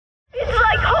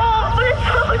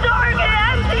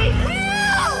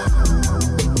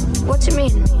What's it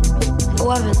mean?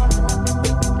 11.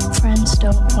 Friends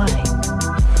don't lie.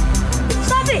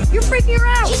 Stop it! You're freaking her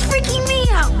out! She's freaking me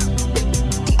out!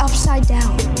 The upside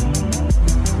down.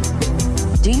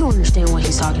 Do you understand what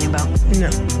he's talking about? No.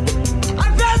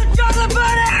 I found the chocolate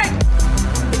bunny!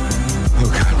 Oh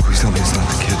God, please tell me it's not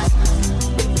the kid.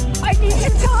 I need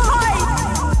to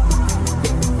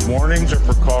die! Mornings are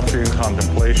for coffee and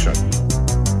contemplation.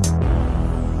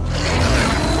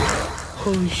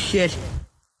 Holy shit.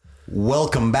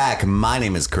 Welcome back. My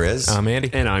name is Chris. I'm Andy.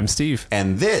 And I'm Steve.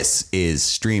 And this is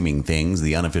Streaming Things,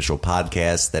 the unofficial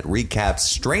podcast that recaps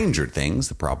Stranger Things,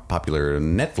 the popular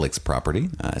Netflix property.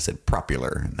 I said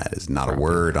popular, and that is not a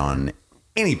word on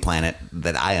any planet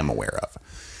that I am aware of.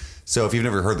 So if you've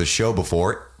never heard the show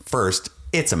before, first,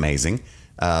 it's amazing.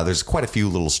 There's quite a few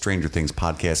little Stranger Things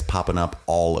podcasts popping up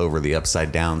all over the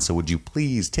Upside Down. So would you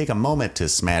please take a moment to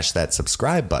smash that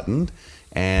subscribe button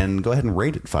and go ahead and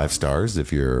rate it 5 stars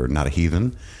if you're not a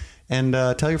heathen, and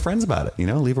tell your friends about it. You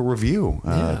know, leave a review.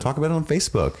 Talk about it on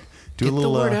Facebook. Do Get a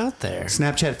little the word out there.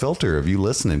 Snapchat filter of you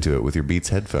listening to it with your Beats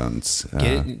headphones.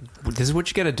 This is what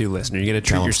you got to do, listener. You got to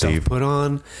treat yourself. Steve. Put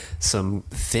on some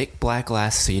thick black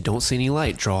glasses so you don't see any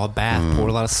light. Draw a bath. Pour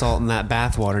a lot of salt in that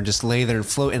bath water and just lay there and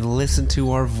float and listen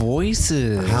to our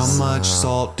voices. How much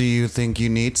salt do you think you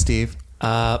need, Steve?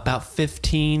 About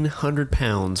 1,500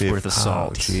 pounds worth of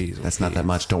salt. Jeez, that's not that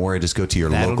much. Don't worry. Just go to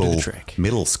your That'll do local the trick.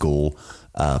 middle school,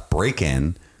 break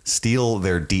in, steal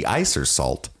their de-icer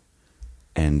salt,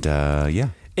 and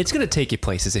It's going to take you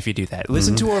places if you do that.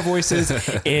 Listen to our voices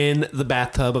in the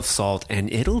bathtub of salt,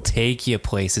 and it'll take you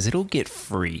places. It'll get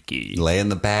freaky. lay in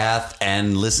the bath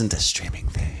and listen to Streaming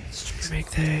Things. Streaming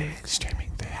Things.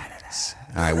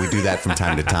 All right, we do that from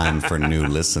time to time for new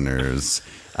listeners.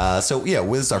 So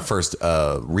this is our first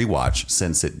rewatch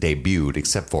since it debuted,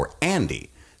 except for Andy,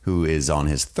 who is on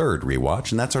his third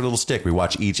rewatch, and that's our little stick. We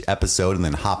watch each episode and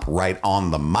then hop right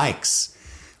on the mics,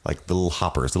 like the little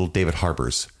hoppers, little David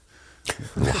Harbors.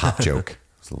 A little hop joke.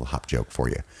 It's a little hop joke for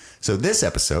you. So this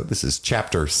episode, this is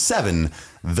Chapter 7,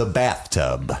 The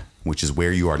Bathtub, which is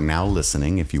where you are now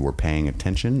listening if you were paying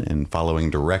attention and following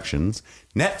directions.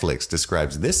 Netflix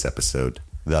describes this episode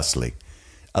thusly.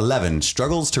 11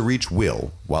 struggles to reach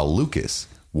Will while Lucas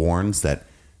warns that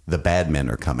the bad men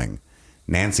are coming.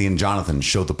 Nancy and Jonathan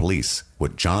show the police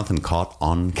what Jonathan caught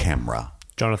on camera.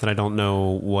 Jonathan, I don't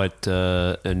know what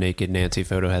a naked Nancy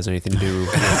photo has anything to do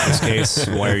with this case.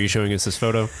 Why are you showing us this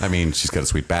photo? I mean, she's got a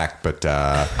sweet back, but...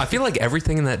 I feel like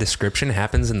everything in that description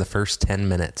happens in the first 10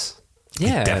 minutes.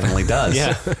 Yeah. It definitely does.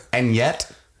 Yeah. And yet,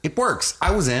 it works.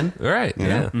 I was in. Right. You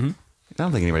Yeah. know? Mm-hmm. I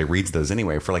don't think anybody reads those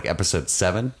anyway. For like episode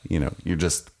 7, you're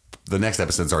just... The next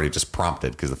episode's already just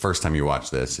prompted, because the first time you watch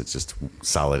this, it's just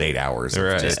solid 8 hours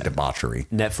of just debauchery.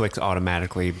 Netflix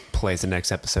automatically plays the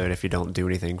next episode if you don't do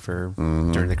anything for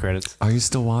during the credits. Are you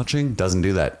still watching? Doesn't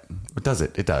do that. It does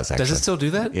it. It does, actually. Does it still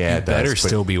do that? Yeah, You it does, better but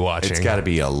still be watching. It's got to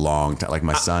be a long time. Like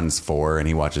my son's 4, and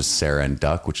he watches Sarah and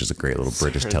Duck, which is a great little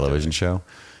British television show.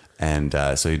 And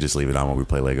so you just leave it on while we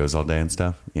play Legos all day and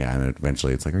stuff. Yeah, and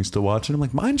eventually it's like, are you still watching? I'm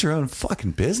like, mind your own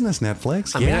fucking business,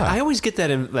 Netflix. I mean, I always get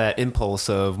that impulse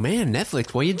of, man,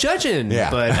 Netflix, why are you judging? Yeah.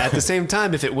 But at the same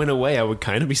time, if it went away, I would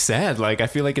kind of be sad. Like, I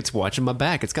feel like it's watching my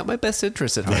back. It's got my best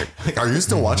interest at heart. Like, are you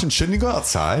still watching? Shouldn't you go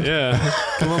outside? Yeah.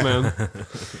 Come on, man.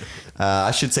 I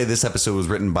should say this episode was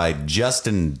written by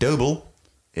Justin Doble,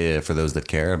 for those that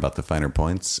care about the finer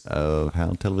points of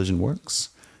how television works.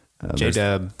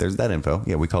 J-Dub. There's that info.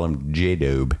 Yeah, we call him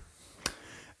J-Dub.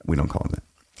 We don't call him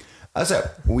that. So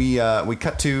we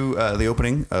cut to the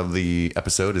opening of the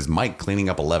episode is Mike cleaning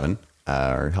up 11,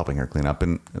 or helping her clean up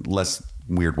in a less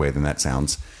weird way than that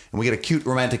sounds. And we get a cute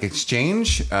romantic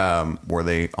exchange where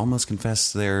they almost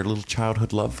confess their little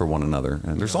childhood love for one another.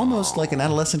 And there's almost like an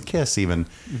adolescent kiss even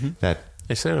that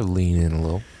They sort of lean in a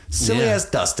little. silly as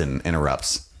Dustin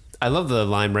interrupts. I love the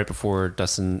line right before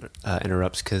Dustin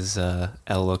interrupts, because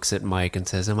Elle looks at Mike and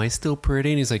says, am I still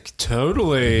pretty? And he's like,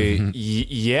 totally.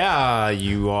 Yeah,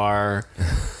 you are.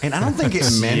 And I don't think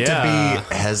it meant to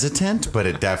be hesitant, but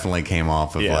it definitely came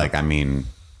off of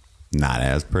not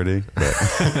as pretty.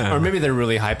 But. Or maybe they're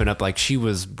really hyping up like she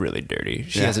was really dirty.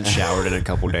 She hasn't showered in a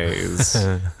couple days.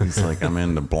 He's like, I'm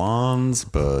into blondes,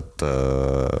 but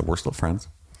we're still friends.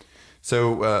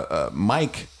 So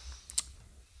Mike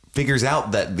figures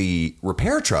out that the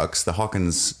repair trucks, the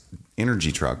Hawkins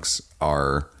energy trucks,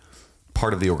 are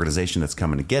part of the organization that's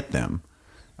coming to get them,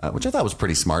 which I thought was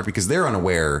pretty smart, because they're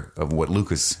unaware of what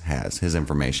Lucas has, his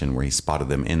information, where he spotted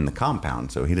them in the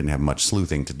compound, so he didn't have much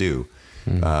sleuthing to do.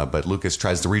 But Lucas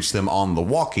tries to reach them on the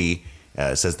walkie,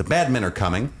 says the bad men are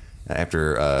coming,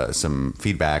 after some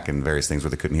feedback and various things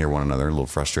where they couldn't hear one another. A little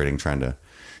frustrating trying to...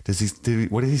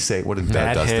 What did he say? What did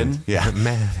Mad Dustin? hen? Yeah.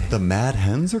 Mad. The Mad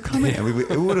Hens are coming? I mean,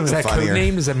 it would have Is been that funnier. code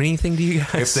name? Does that mean anything to you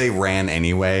guys? If they ran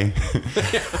anyway.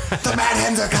 The Mad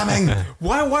Hens are coming!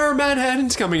 Why are Mad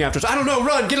Hens coming after us? I don't know.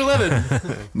 Run, get 11.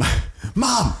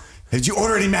 Mom, did you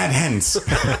order any Mad Hens?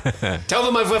 Tell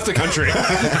them I've left the country.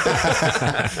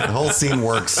 The whole scene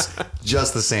works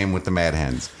just the same with the Mad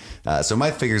Hens. So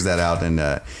Mike figures that out,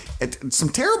 and some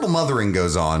terrible mothering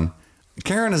goes on.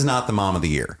 Karen is not the mom of the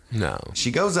year. No.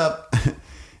 She goes up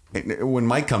when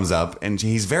Mike comes up, and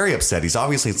he's very upset. He's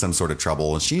obviously in some sort of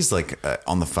trouble, and she's like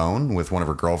on the phone with one of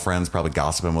her girlfriends, probably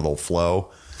gossiping with old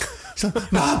Flo. She's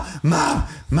like, Mom,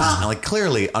 and like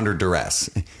clearly under duress.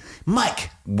 Mike,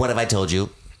 what have I told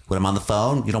you? When I'm on the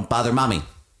phone, you don't bother mommy.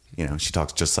 You know, she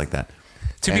talks just like that.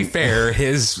 To be fair,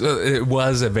 his it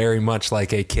was a very much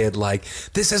like a kid, like,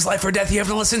 this is life or death. You have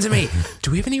to listen to me.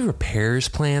 Do we have any repairs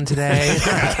planned today?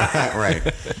 Right.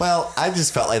 Well, I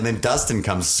just felt like, and then Dustin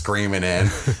comes screaming in,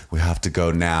 we have to go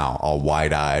now, all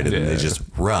wide-eyed, and then they just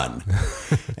run.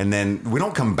 And then we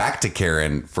don't come back to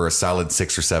Karen for a solid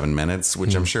 6 or 7 minutes,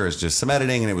 which I'm sure is just some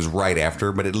editing, and it was right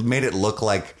after, but it made it look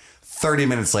like 30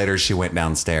 minutes later she went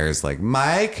downstairs like,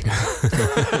 Mike?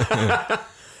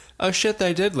 Oh, shit,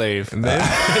 they did leave. And then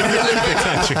they leave the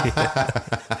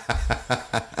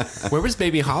country. Where was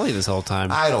baby Holly this whole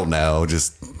time? I don't know.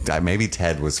 Just maybe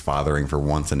Ted was fathering for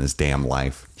once in his damn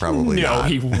life. Probably no,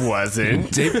 not. he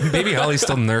wasn't. Baby Holly's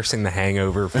still nursing the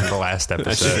hangover from the last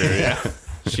episode. Yeah.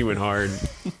 She went hard.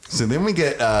 So then we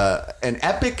get an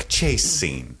epic chase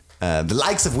scene, the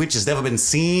likes of which has never been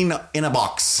seen in a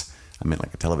box. I mean,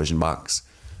 like a television box.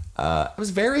 It was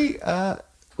very,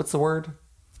 what's the word?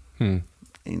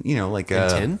 You know, like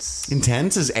Intense?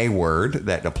 Intense is a word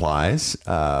that applies,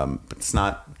 but it's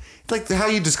not. It's like how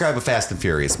you describe a Fast and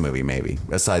Furious movie, maybe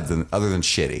other than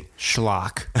shitty.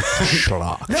 Schlock.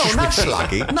 Schlock. No, not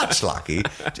schlocky. Not schlocky.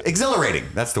 Exhilarating.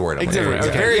 That's the word. I'm looking for. It's a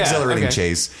Okay, very yeah, exhilarating okay.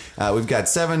 chase. We've got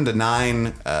 7 to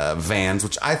 9 vans,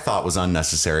 which I thought was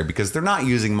unnecessary because they're not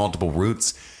using multiple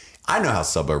routes. I know how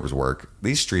suburbs work.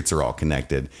 These streets are all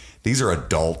connected. These are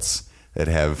adults that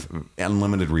have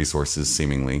unlimited resources,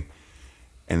 seemingly.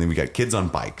 And then we got kids on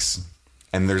bikes.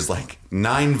 And there's like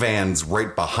 9 vans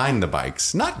right behind the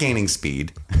bikes, not gaining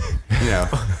speed. You know.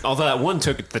 Although that one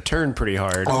took the turn pretty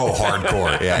hard. Oh,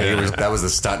 hardcore. Yeah, that was the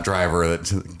stunt driver.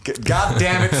 God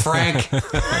damn it, Frank.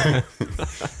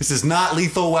 This is not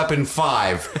Lethal Weapon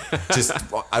 5. Just,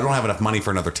 I don't have enough money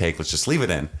for another take. Let's just leave it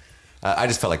in. I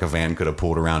just felt like a van could have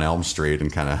pulled around Elm Street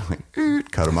and kind of like,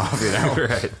 cut them off, you know?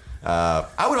 Right.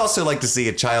 I would also like to see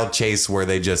a child chase where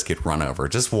they just get run over.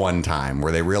 Just one time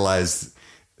where they realize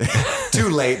too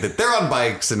late that they're on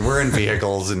bikes and we're in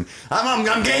vehicles and I'm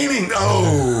gaining.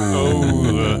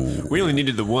 We only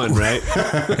needed the one, right?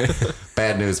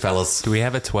 Bad news, fellas. Do we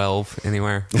have a 12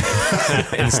 anywhere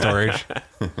in storage?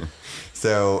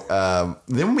 So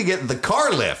then we get the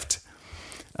car lift.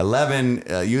 11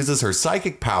 uses her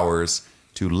psychic powers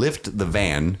to lift the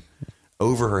van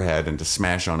over her head and to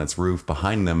smash on its roof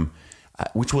behind them,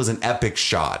 which was an epic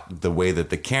shot. The way that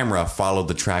the camera followed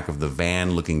the track of the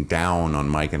van looking down on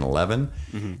Mike and 11.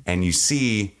 Mm-hmm. And you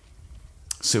see,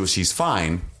 so she's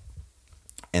fine.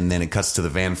 And then it cuts to the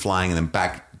van flying and then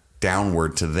back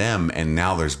downward to them. And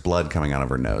now there's blood coming out of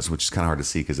her nose, which is kind of hard to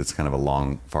see because it's kind of a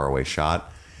long, far away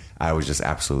shot. I was just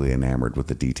absolutely enamored with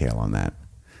the detail on that.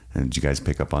 And did you guys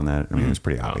pick up on that? I mean, it was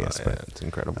pretty obvious, yeah, but it's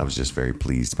incredible. I was just very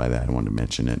pleased by that. I wanted to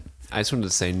mention it. I just wanted to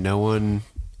say none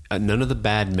of the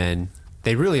bad men,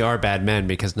 they really are bad men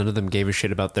because none of them gave a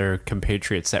shit about their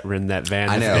compatriots that were in that van.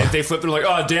 I know. If they flipped, they're like,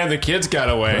 oh, damn, the kids got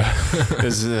away.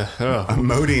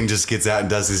 Modine just gets out and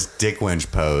does his dick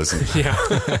wench pose. Yeah.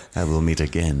 I will meet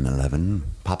again, 11.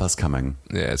 Papa's coming.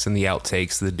 Yeah, it's in the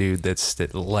outtakes. The dude that's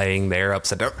laying there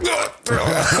upside down.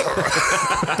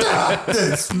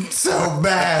 That's so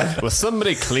bad. Will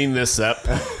somebody clean this up?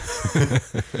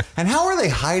 And how are they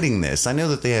hiding this? I know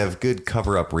that they have good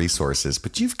cover-up resources,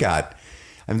 but you've got...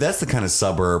 I mean, that's the kind of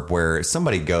suburb where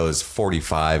somebody goes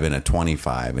 45 in a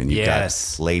 25 and you've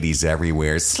Yes. got ladies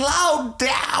everywhere. Slow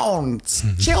down. It's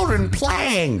children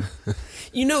playing.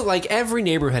 You know, like every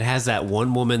neighborhood has that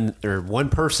one woman or one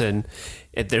person.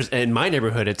 There's in my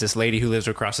neighborhood, it's this lady who lives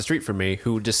across the street from me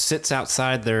who just sits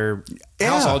outside their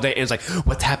house all day and is like,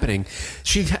 "What's happening?"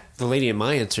 The lady in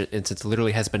my instance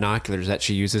literally has binoculars that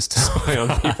she uses to spy on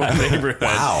people in the neighborhood.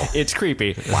 Wow. It's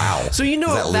creepy. Wow. So you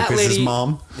know Is that that Lucas's lady.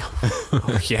 mom?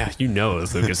 Oh, yeah, you know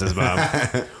it's Lucas's mom.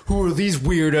 Who are these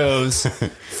weirdos?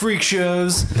 Freak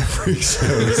shows.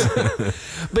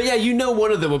 But yeah, you know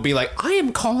one of them will be like, I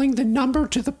am calling the number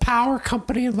to the power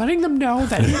company and letting them know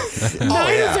that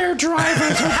none of their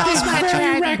drivers are being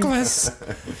very reckless.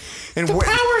 And The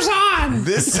power's on.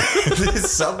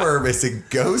 This suburb is a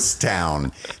ghost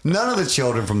town. None of the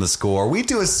children from the school. Are we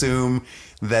to assume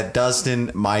that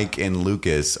Dustin, Mike, and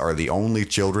Lucas are the only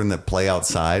children that play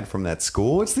outside from that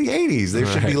school? It's the 80s. There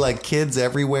should be like kids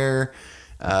everywhere.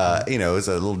 It's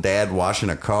a little dad washing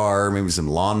a car, maybe some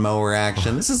lawnmower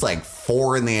action. This is like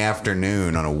 4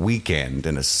 p.m. on a weekend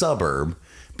in a suburb.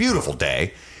 Beautiful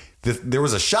day. There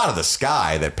was a shot of the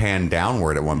sky that panned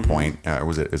downward at one point.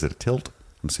 Is it a tilt?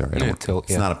 I'm sorry. Tilt,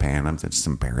 it's not a pan. It's just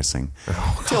embarrassing.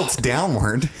 Tilts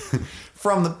downward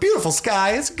from the beautiful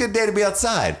sky. It's a good day to be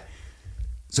outside.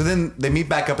 So then they meet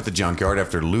back up at the junkyard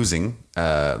after losing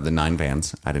the 9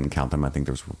 vans. I didn't count them. I think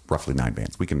there was roughly 9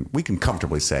 vans. We can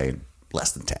comfortably say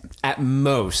less than 10. At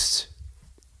most,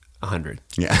 100.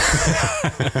 Yeah.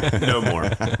 No more.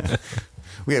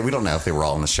 We don't know if they were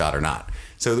all in the shot or not.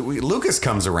 So Lucas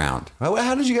comes around.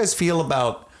 How did you guys feel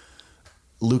about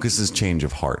Lucas's change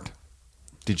of heart?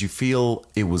 Did you feel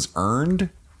it was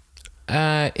earned?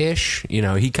 Ish.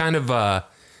 He kind of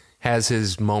has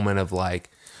his moment of like,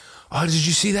 oh, did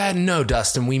you see that? No,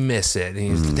 Dustin, we miss it. And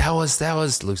he's that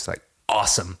was Luke's like,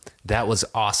 awesome. That was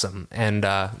awesome. And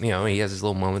he has his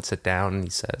little moment, sit down, and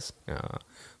he says,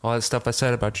 all that stuff I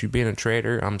said about you being a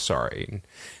traitor, I'm sorry.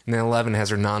 And then 11 has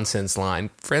her nonsense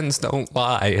line, friends don't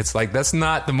lie. It's like, that's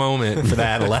not the moment for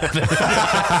that,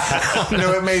 11.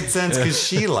 No, it made sense because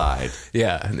she lied.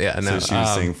 Yeah. No. So she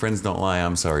was saying, friends don't lie,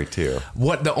 I'm sorry too.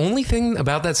 What the only thing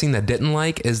about that scene that didn't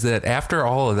like is that after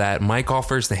all of that, Mike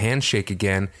offers the handshake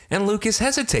again, and Lucas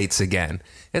hesitates again.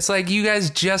 It's like, you guys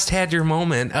just had your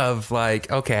moment of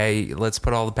like, okay, let's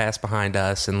put all the past behind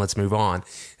us and let's move on.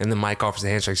 And then Mike offers the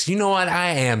handshake. So, you know what?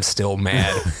 I am still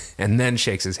mad. And then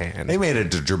shakes his hand. They made a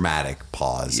dramatic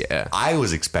pause. Yeah. I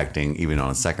was expecting, even on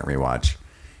a second rewatch,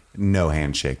 no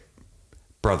handshake.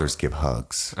 Brothers give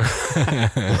hugs.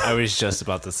 I was just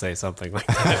about to say something like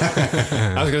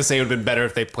that. I was going to say it would have been better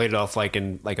if they played it off like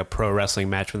in like a pro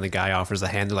wrestling match when the guy offers a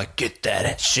hand. They're like, get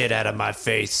that shit out of my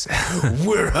face.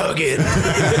 We're hugging.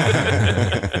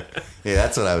 Yeah,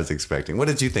 that's what I was expecting. What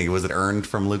did you think? Was it earned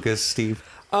from Lucas, Steve?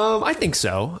 I think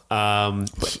so.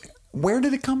 Where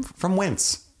did it come from?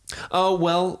 Whence? Oh,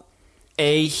 well,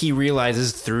 he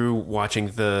realizes through watching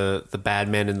the bad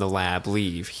men in the lab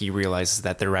leave, he realizes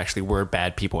that there actually were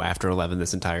bad people after 11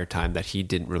 this entire time that he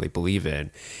didn't really believe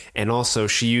in. And also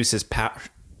she used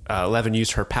 11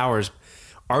 used her powers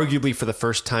arguably for the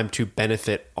first time to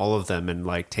benefit all of them and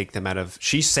like take them out of,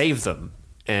 she saved them.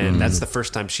 And that's the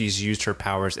first time she's used her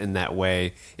powers in that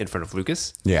way in front of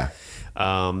Lucas. Yeah.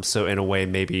 So in a way,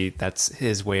 maybe that's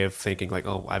his way of thinking like,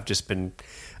 oh, I've just been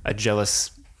a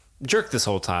jealous jerk this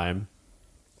whole time.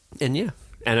 And yeah.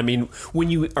 And I mean,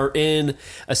 when you are in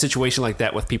a situation like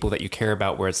that with people that you care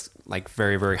about, where it's like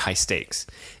very, very high stakes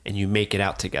and you make it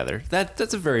out together,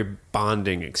 that's a very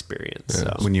bonding experience.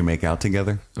 So. When you make out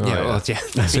together? Yeah.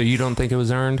 So you don't think it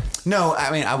was earned? No,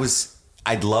 I mean,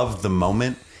 I'd love the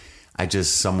moment. I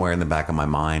just, somewhere in the back of my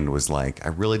mind was like, I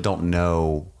really don't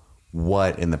know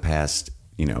what in the past,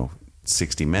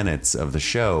 60 minutes of the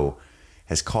show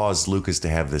has caused Lucas to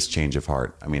have this change of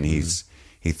heart. I mean,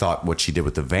 he thought what she did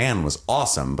with the van was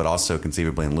awesome, but also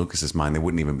conceivably in Lucas's mind, they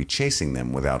wouldn't even be chasing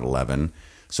them without 11.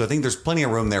 So I think there's plenty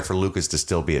of room there for Lucas to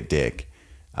still be a dick.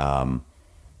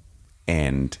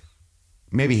 And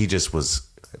maybe he just was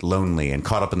lonely and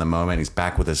caught up in the moment. He's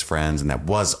back with his friends, and that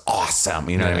was awesome.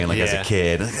 You know what I mean? Like as a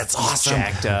kid, that's awesome.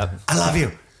 Jacked up. I love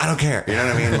you. I don't care. You know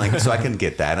what I mean? Like, so I can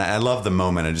get that. And I love the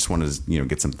moment. I just wanted to,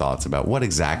 get some thoughts about what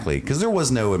exactly, because there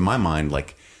was no, in my mind,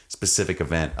 like specific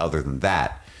event other than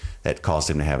that caused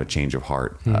him to have a change of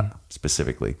heart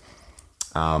specifically.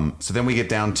 So then we get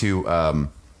down to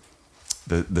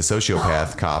the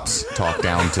sociopath cops talk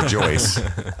down to Joyce,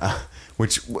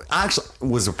 which actually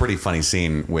was a pretty funny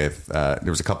scene with, there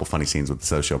was a couple funny scenes with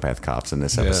the sociopath cops in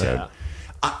this episode. Yeah.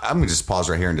 I'm going to just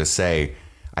pause right here and just say,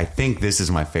 I think this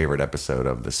is my favorite episode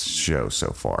of this show so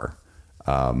far.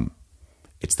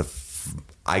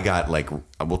 I got like,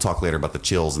 we'll talk later about the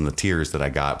chills and the tears that I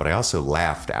got, but I also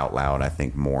laughed out loud, I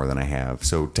think, more than I have.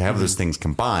 So to have those things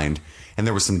combined, and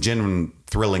there were some genuine,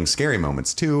 thrilling, scary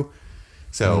moments too.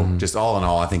 So just all in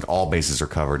all, I think all bases are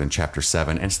covered in chapter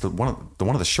 7. And it's one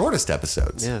of the shortest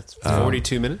episodes. Yeah, it's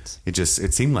 42 minutes.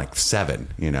 It seemed like 7,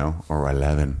 or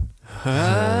 11.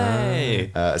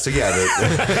 Hey. So yeah,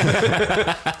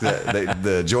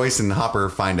 the Joyce and Hopper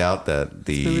find out that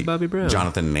Billy Bobby Brown.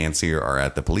 Jonathan and Nancy are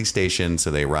at the police station,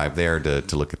 so they arrive there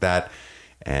to look at that.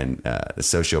 And the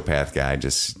sociopath guy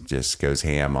just goes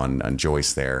ham on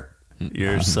Joyce there.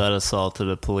 Your son assaulted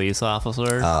a police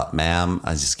officer? Ma'am,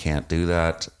 I just can't do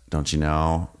that. Don't you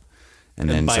know? And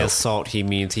then By assault, he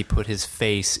means he put his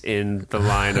face in the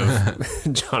line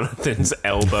of Jonathan's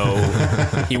elbow.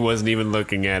 He wasn't even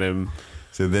looking at him.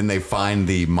 So then they find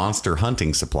the monster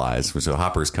hunting supplies. So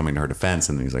Hopper's coming to her defense,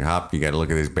 and he's like, Hop, you got to look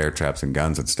at these bear traps and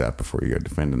guns and stuff before you go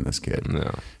defending this kid.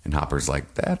 No. And Hopper's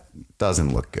like, that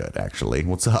doesn't look good, actually.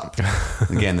 What's up?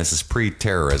 Again, this is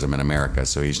pre-terrorism in America,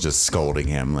 so he's just scolding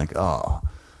him like, oh,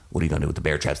 what are you going to do with the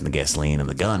bear traps and the gasoline and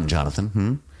the gun,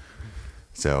 Jonathan?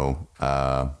 So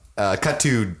cut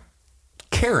to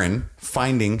Karen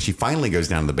she finally goes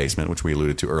down to the basement, which we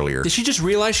alluded to earlier. Did she just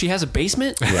realize she has a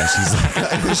basement? Yeah,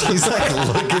 she's like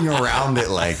looking around it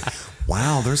like,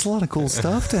 wow, there's a lot of cool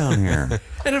stuff down here.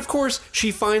 And of course,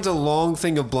 she finds a long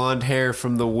thing of blonde hair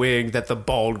from the wig that the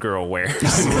bald girl wears.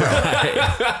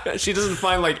 She doesn't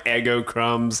find like Eggo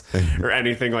crumbs or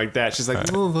anything like that. She's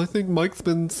like, oh, I think Mike's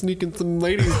been sneaking some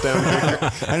ladies down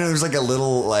here. I know there's like a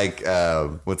little like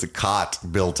what's a cot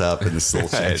built up in this little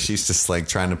shed. She's just like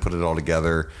trying to put it all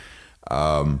together.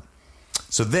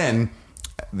 So then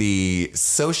the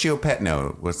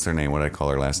sociopath, what's her name? What did I call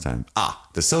her last time?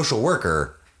 The social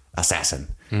worker assassin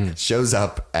shows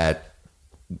up at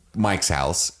Mike's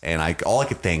house, and all I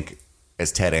could think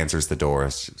as Ted answers the door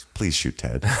is, just, please shoot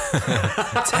Ted.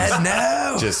 Ted,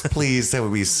 no. Just please, that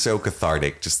would be so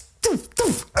cathartic. Just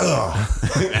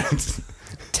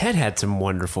Ted had some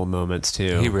wonderful moments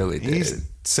too. He really did.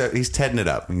 He's Tedding it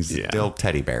up. He's still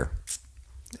teddy bear.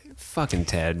 Fucking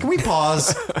Ted. Can we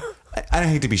pause? I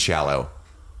hate to be shallow.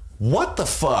 What the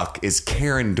fuck is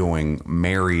Karen doing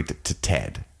married to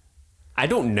Ted? I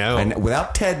don't know. And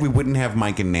without Ted, we wouldn't have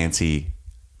Mike and Nancy.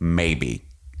 Maybe.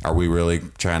 Are we really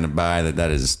trying to buy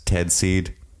that is Ted's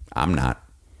seed? I'm not.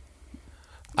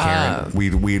 Karen,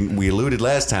 we alluded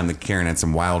last time that Karen had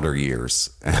some wilder years.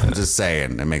 I'm just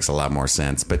saying, it makes a lot more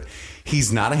sense. But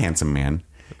he's not a handsome man.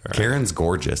 Right. Karen's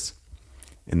gorgeous.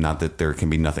 And not that there can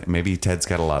be nothing. Maybe Ted's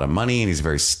got a lot of money and he's a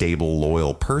very stable,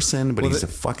 loyal person, but he's a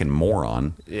fucking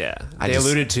moron. Yeah. They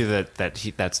alluded to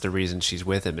that's the reason she's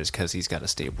with him is because he's got a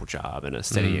stable job and a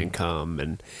steady income.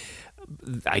 And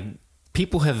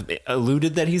people have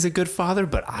alluded that he's a good father,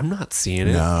 but I'm not seeing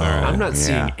it. No, I'm not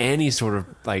seeing any sort of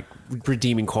like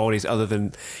redeeming qualities other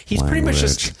than he's pretty much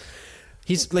just...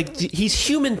 He's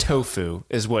human tofu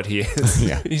is what he is.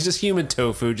 Yeah. He's just human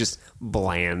tofu, just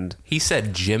bland. He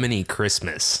said Jiminy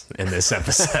Christmas in this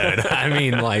episode. I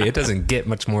mean, like, it doesn't get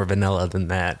much more vanilla than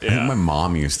that. I think my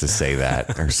mom used to say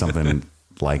that or something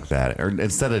like that. Or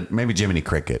instead of maybe Jiminy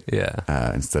Cricket.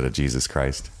 Yeah. Instead of Jesus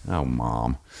Christ. Oh,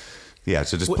 Mom. Yeah,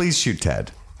 so just please shoot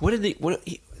Ted. What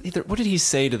did he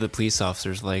say to the police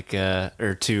officers, like,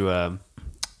 or to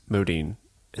Modine?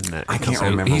 In that, I can't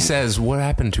remember. He says, "What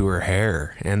happened to her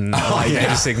hair?" And they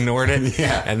just ignored it.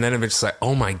 Yeah. And then it's just like,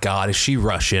 "Oh my God, is she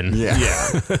Russian?"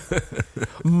 Yeah.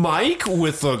 Mike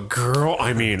with a girl.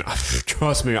 I mean,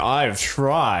 trust me, I've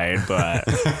tried, but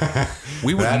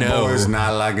we would know. Boy's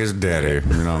not like his daddy.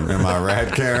 You know, am I right,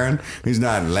 Karen? He's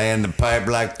not laying the pipe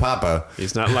like Papa.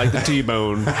 He's not like the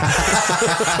T-Bone.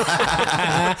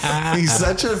 He's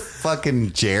such a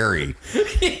fucking Jerry.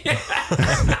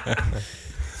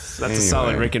 That's a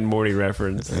solid Rick and Morty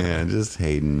reference. Yeah, just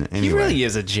Hayden. Anyway. He really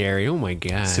is a Jerry. Oh my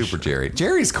gosh. Super Jerry.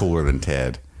 Jerry's cooler than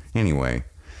Ted. Anyway.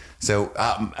 So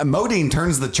Modine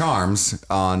turns the charms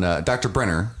on Dr.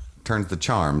 Brenner turns the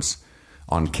charms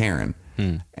on Karen.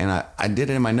 And I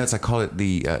did it in my notes. I call it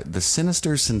the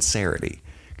sinister sincerity.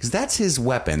 Because that's his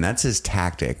weapon. That's his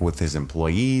tactic with his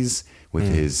employees,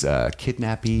 with his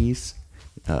kidnappees,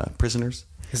 prisoners.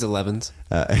 His 11s.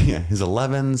 His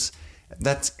 11s.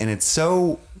 And it's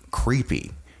so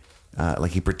creepy.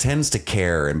 Like he pretends to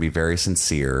care and be very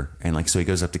sincere. And like, so he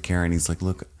goes up to Karen. He's like,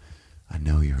 look, I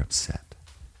know you're upset.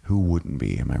 Who wouldn't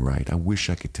be? Am I right? I wish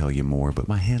I could tell you more, but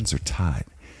my hands are tied.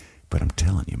 But I'm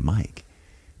telling you, Mike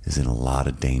is in a lot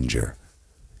of danger.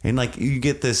 And like, you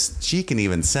get this, she can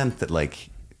even sense that like,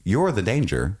 you're the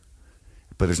danger,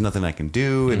 but there's nothing I can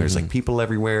do. And there's like people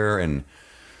everywhere. And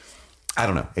I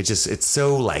don't know. It's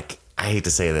so like, I hate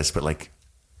to say this, but like,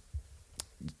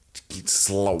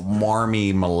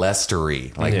 marmy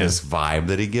molestery, like this vibe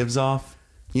that he gives off,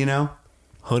 you know?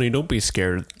 Honey, don't be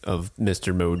scared of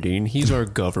Mr. Modine. He's our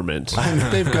government.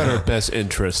 They've got our best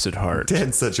interests at heart.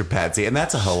 Ted's such a patsy. And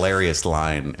that's a hilarious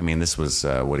line. I mean, this was,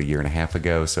 a year and a half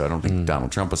ago, so I don't think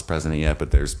Donald Trump was president yet,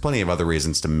 but there's plenty of other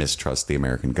reasons to mistrust the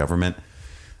American government.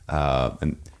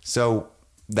 And so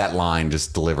that line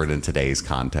just delivered in today's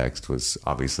context was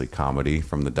obviously comedy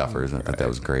from the Duffers. I thought that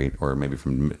was great. Or maybe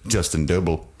from Justin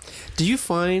Doble. Do you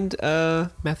find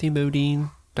Matthew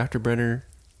Modine, Dr. Brenner,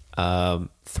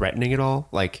 threatening at all?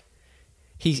 Like,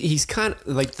 he's kind of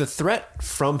like, the threat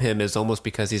from him is almost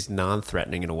because he's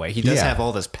non-threatening in a way. He does have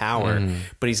all this power,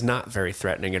 but he's not very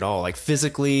threatening at all. Like,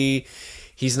 physically,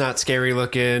 he's not scary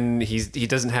looking. He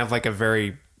doesn't have like a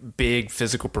very big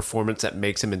physical performance that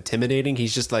makes him intimidating.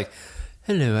 He's just like,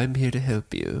 hello, I'm here to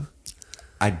help you.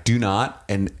 I do not,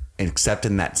 and except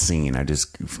in that scene,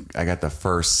 I got the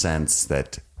first sense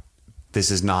that this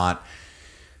is not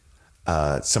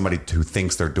somebody who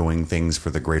thinks they're doing things for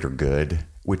the greater good,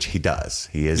 which he does.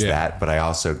 He is that, but I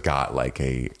also got like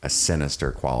a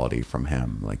sinister quality from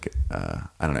him. Like, I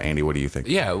don't know, Andy, what do you think?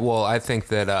 Yeah, well, I think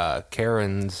that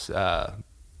Karen's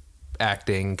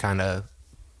acting kind of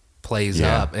plays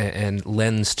up and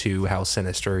lends to how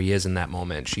sinister he is in that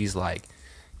moment. She's like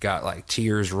got like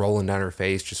tears rolling down her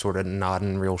face, just sort of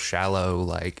nodding real shallow,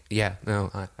 like, yeah,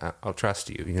 no, I'll trust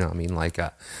you. You know what I mean? Like,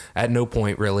 at no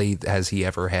point really has he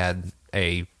ever had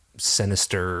a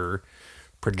sinister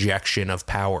projection of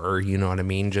power. You know what I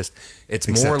mean? Just, it's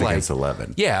Except more like against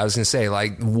 11. Yeah, I was gonna say,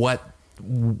 like, what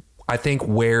I think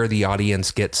where the audience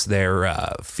gets their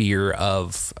fear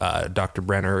of Dr.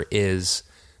 Brenner is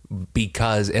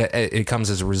because it comes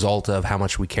as a result of how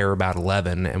much we care about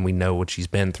 11 and we know what she's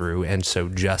been through. And so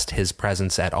just his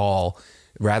presence at all,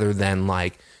 rather than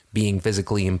like being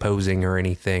physically imposing or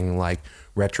anything, like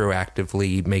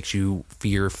retroactively makes you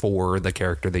fear for the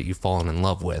character that you've fallen in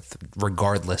love with,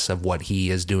 regardless of what he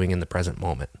is doing in the present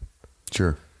moment.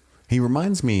 Sure. He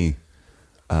reminds me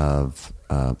of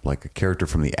like a character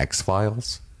from the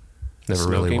X-Files. Never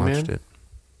really watched it.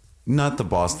 Not the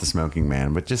boss, the smoking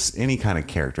man, but just any kind of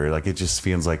character. Like, it just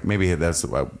feels like maybe that's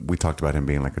what we talked about him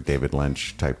being like a David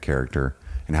Lynch type character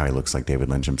and how he looks like David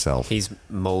Lynch himself. He's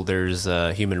Mulder's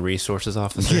human resources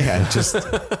officer. Yeah,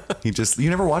 you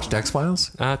never watched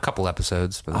X-Files? A couple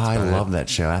episodes. But that's I about love it. that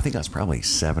show. I think I was probably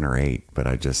 7 or 8, but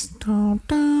I just... I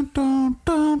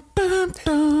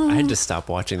had to stop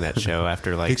watching that show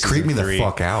after like It creeped me season 3. the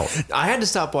fuck out. I had to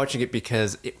stop watching it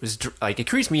because it was like, it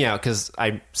creeps me out because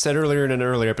I said earlier in an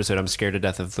earlier episode I'm scared to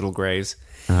death of little grays,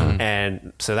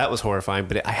 and so that was horrifying.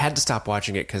 But I had to stop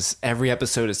watching it because every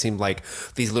episode it seemed like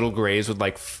these little grays would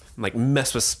like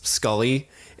mess with Scully,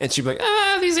 and she'd be like,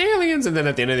 these aliens, and then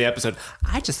at the end of the episode,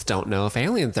 I just don't know if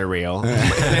aliens are real.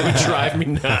 And it would drive me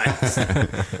nuts.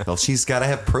 Well, she's got to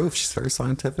have proof. She's very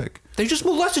scientific. They just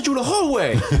molested you in a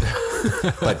hallway.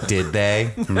 But did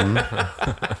they?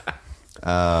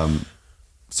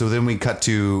 So then we cut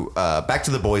to back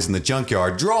to the boys in the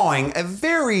junkyard drawing a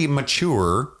very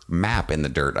mature map in the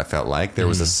dirt. I felt like there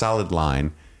was a solid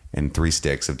line and 3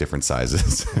 sticks of different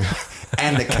sizes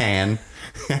and a can.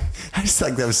 I just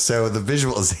like that was the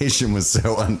visualization was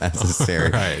so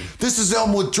unnecessary. Right. This is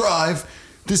Elmwood Drive.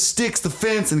 This sticks the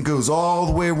fence and goes all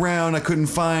the way around. I couldn't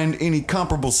find any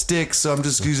comparable sticks, so I'm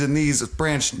just using these as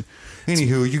branch.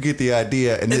 Anywho, you get the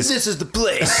idea. And this is the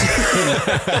place.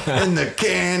 and the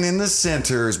can in the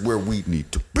center is where we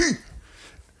need to be.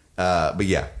 But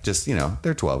yeah, just,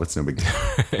 they're 12. It's no big deal.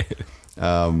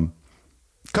 Come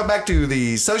back to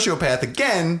the sociopath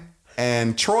again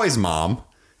and Troy's mom.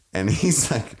 And he's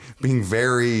like being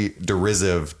very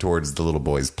derisive towards the little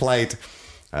boy's plight.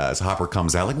 As Hopper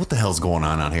comes out, like, what the hell's going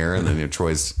on out here? And then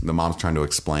the mom's trying to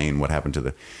explain what happened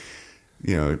to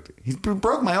he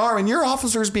broke my arm and your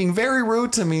officer's being very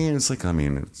rude to me. And it's like,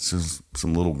 it's just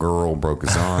some little girl broke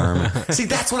his arm. See,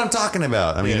 that's what I'm talking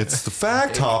about. It's the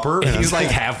fact, Hopper. And he's like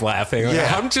half laughing. Like,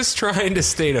 Yeah. I'm just trying to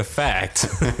state a fact.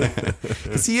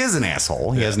 Because he is an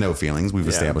asshole. He has no feelings. We've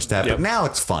established that. Yep. But now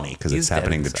it's funny because it's He's dead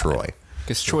happening to inside. Troy.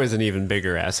 Because Troy's an even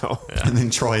bigger asshole. And then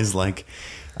Troy's like,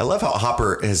 I love how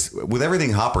Hopper is, with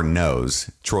everything Hopper knows,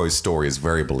 Troy's story is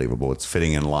very believable. It's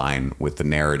fitting in line with the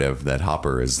narrative that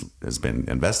Hopper has been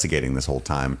investigating this whole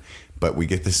time. But we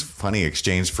get this funny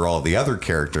exchange for all the other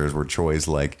characters where Troy's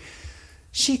like,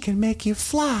 she can make you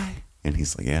fly. And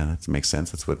he's like, yeah, that makes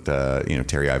sense. That's what,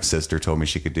 Terry Ives' sister told me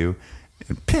she could do.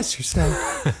 And piss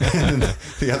yourself. And then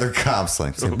the other cop's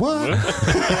like, say, what?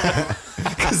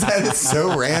 Because that is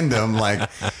so random. Like,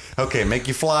 okay, make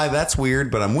you fly. That's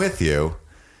weird, but I'm with you.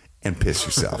 And piss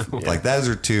yourself. Like, those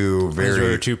are two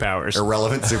very 2 powers.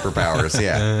 irrelevant superpowers.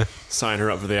 Yeah. Sign her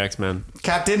up for the X-Men.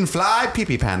 Cat didn't fly.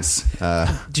 Pee-pee pants.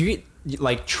 Do you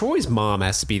like Troy's mom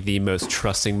has to be the most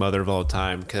trusting mother of all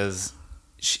time because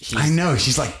I know.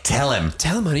 She's like, tell him.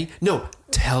 Tell him, honey. No,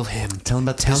 tell him. Tell him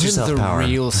about the Tell him yourself the power.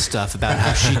 real stuff about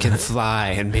how she can fly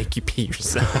and make you pee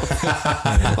yourself.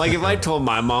 Like, if I told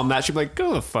my mom that, she'd be like,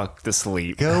 go the fuck to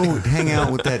sleep. Go hang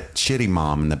out with that shitty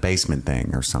mom in the basement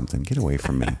thing or something. Get away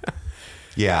from me.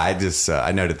 Yeah, I just,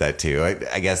 I noted that too.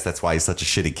 I guess that's why he's such a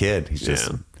shitty kid. He's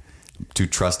just too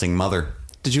trusting mother.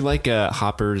 Did you like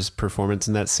Hopper's performance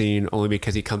in that scene? Only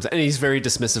because he comes and he's very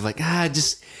dismissive, like,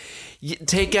 just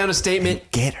take out a statement.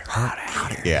 Get her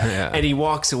out of here. Yeah. And he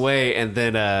walks away, and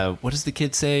then what does the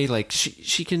kid say? Like,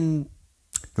 she can...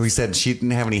 He said she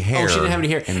didn't have any hair. Oh, she didn't have any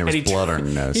hair. And there was blood on her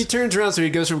nose. He turns around, so he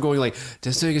goes from going like,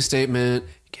 just take a statement,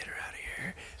 get her out of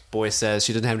here. Boy says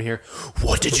she doesn't have any hair.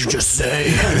 What did you just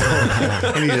say?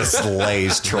 And he just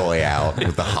lays Troy out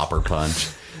with the Hopper punch.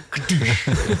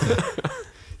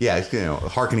 Yeah,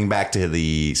 hearkening back to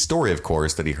the story, of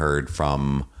course, that he heard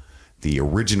from the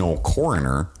original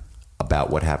coroner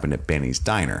about what happened at Benny's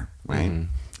Diner, right?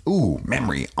 Ooh,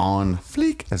 memory on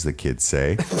fleek, as the kids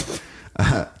say.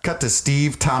 Cut to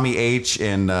Steve, Tommy H,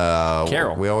 and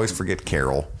Carol. We always forget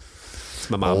Carol. It's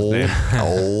my mom's name.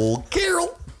 Old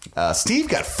Carol. Steve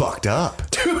got fucked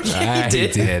up. Dude, he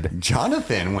did.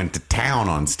 Jonathan went to town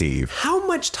on Steve. How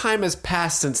much time has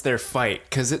passed since their fight?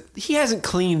 Because he hasn't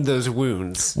cleaned those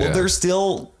wounds. Well, they're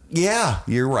still... Yeah,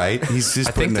 you're right. He's just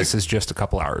I think this is just a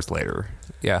couple hours later.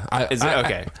 Yeah.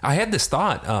 Okay. I had this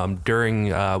thought during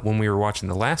when we were watching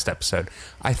the last episode.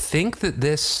 I think that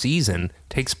this season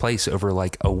takes place over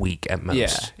like a week at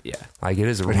most. Yeah. Like it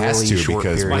is a It really has to short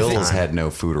because period of Will's time. had no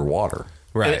food or water.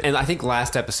 Right. And I think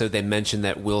last episode they mentioned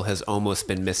that Will has almost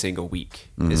been missing a week,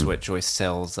 is what Joyce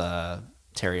tells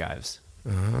Terry Ives.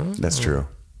 That's true.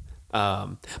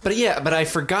 But I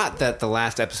forgot that the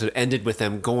last episode ended with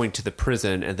them going to the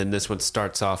prison, and then this one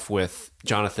starts off with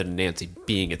Jonathan and Nancy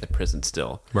being at the prison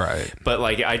still. Right. But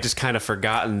like, I just kind of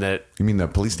forgotten that. You mean the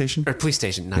police station? Or police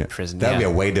station, not prison. That'd be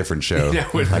a way different show.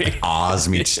 That would like be. Oz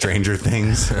meets Stranger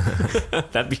Things.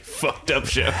 That'd be a fucked up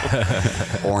show.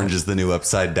 Orange is the New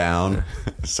Upside Down.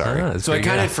 Sorry. So I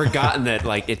kind of forgotten that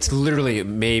like it's literally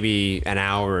maybe an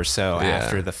hour or so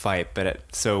after the fight. But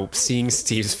so seeing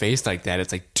Steve's face like that,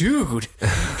 it's like, dude,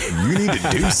 You need to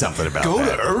do something about go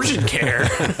that. to urgent care.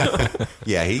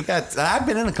 Yeah, I've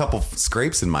been in a couple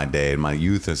scrapes in my day, in my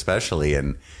youth especially,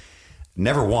 and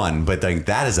never won, but like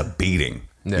that is a beating.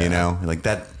 You know? Like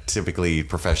that typically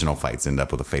professional fights end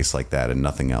up with a face like that and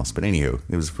nothing else. But anywho,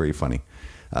 it was pretty funny.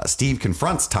 Steve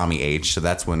confronts Tommy H, so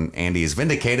that's when Andy is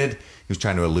vindicated. He was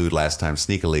trying to elude last time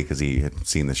sneakily because he had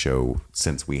seen the show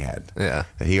since we had. Yeah.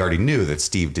 He already knew that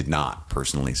Steve did not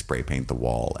personally spray paint the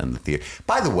wall and the theater.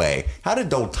 By the way, how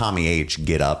did old Tommy H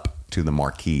get up to the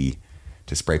marquee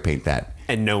to spray paint that?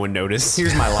 And no one noticed.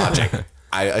 Here's my logic.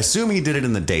 I assume he did it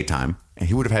in the daytime, and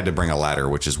he would have had to bring a ladder,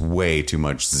 which is way too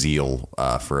much zeal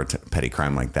for a petty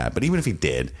crime like that. But even if he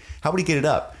did, how would he get it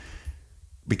up?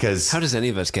 Because How does any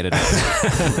of us get it up?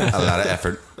 a lot of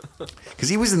effort. Because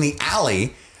he was in the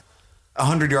alley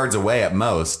 100 yards away at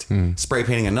most, spray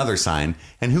painting another sign.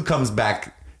 And who comes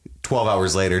back 12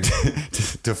 hours later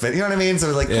to fit? You know what I mean?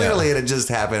 So like clearly it had just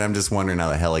happened. I'm just wondering how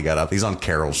the hell he got up. He's on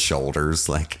Carol's shoulders.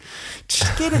 Like,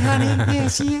 just get it, honey. Yeah,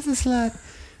 she is a slut.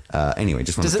 Anyway,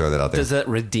 just want to throw that out there. Does that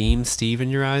redeem Steve in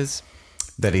your eyes?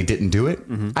 That he didn't do it?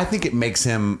 I think it makes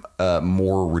him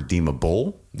more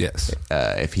redeemable. Yes.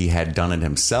 If he had done it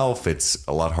himself, it's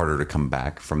a lot harder to come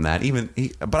back from that.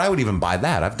 But I would even buy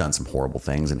that. I've done some horrible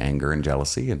things in anger and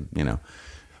jealousy, and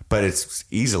but it's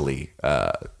easily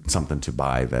something to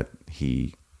buy that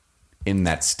he, in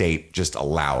that state, just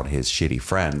allowed his shitty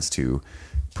friends to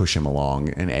push him along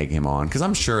and egg him on. Because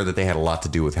I'm sure that they had a lot to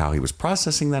do with how he was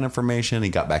processing that information. He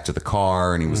got back to the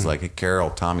car and he was like, "Hey,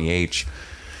 Carol, Tommy H.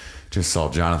 just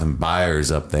saw Jonathan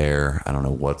Byers up there. I don't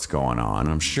know what's going on."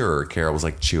 I'm sure Carol was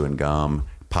like chewing gum,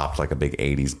 popped like a big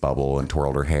 80s bubble and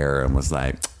twirled her hair and was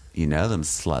like, them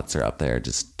sluts are up there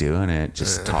just doing it,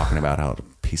 just talking about how a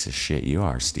piece of shit you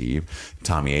are, Steve.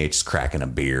 Tommy H is cracking a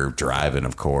beer, driving,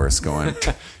 of course, going,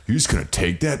 "You just gonna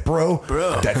take that, bro?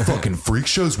 That fucking freak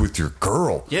show's with your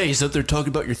girl." Yeah, he's up there talking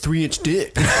about your 3-inch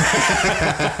dick.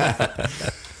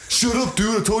 "Shut up,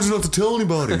 dude. I told you not to tell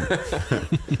anybody."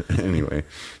 Anyway,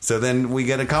 so then we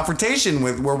get a confrontation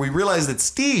where we realize that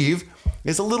Steve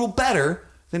is a little better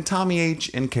than Tommy H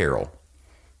and Carol,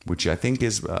 which I think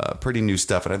is pretty new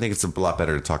stuff. And I think it's a lot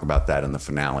better to talk about that in the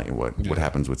finale, what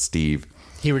happens with Steve.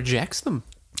 He rejects them.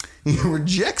 He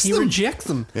rejects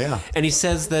them. Yeah. And he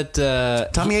says that...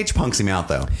 Tommy H punks him out,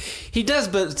 though. He does,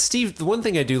 but Steve, the one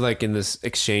thing I do like in this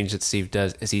exchange that Steve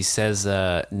does is he says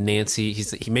Nancy,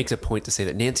 he makes a point to say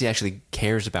that Nancy actually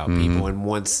cares about people and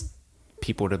wants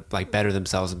people to like better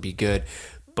themselves and be good.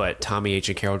 but Tommy H.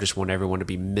 and Carol just want everyone to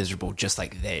be miserable just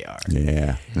like they are.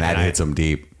 Yeah, that hits him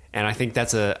deep. And I think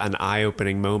that's an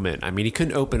eye-opening moment. I mean, he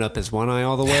couldn't open up his one eye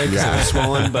all the way because it was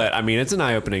swollen, but I mean, it's an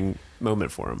eye-opening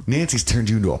moment for him. Nancy's turned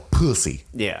you into a pussy.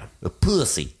 Yeah. A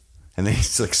pussy. And then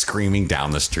he's like screaming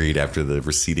down the street after the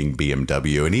receding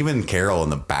BMW. And even Carol in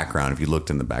the background, if you looked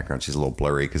in the background, she's a little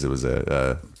blurry because it was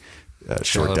a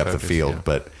short depth of field. Yeah.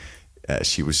 But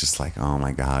she was just like, oh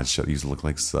my God, you look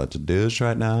like such a douche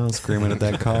right now, screaming at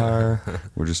that car.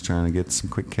 We're just trying to get some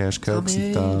quick cash cokes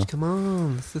and stuff. Come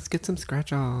on, let's get some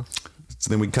scratch offs. So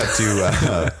then we cut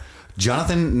to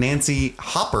Jonathan, Nancy,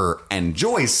 Hopper, and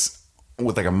Joyce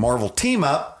with like a Marvel team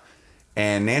up.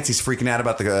 And Nancy's freaking out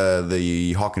about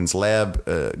the Hawkins Lab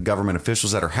government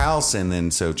officials at her house. And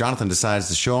then so Jonathan decides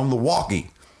to show him the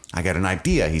walkie. I got an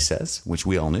idea, he says, which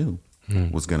we all knew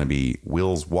was going to be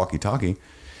Will's walkie-talkie.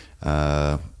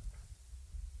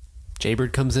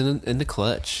 Jaybird comes in the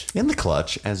clutch. In the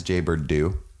clutch, as Jaybird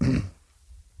do.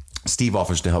 Steve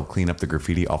offers to help clean up the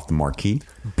graffiti off the marquee.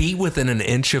 Beat within an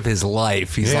inch of his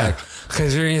life. He's like,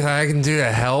 "Is there anything I can do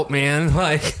to help, man?"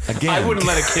 Like, again, I wouldn't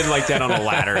let a kid like that on a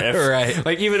ladder. Right.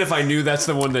 Like, even if I knew that's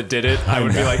the one that did it, I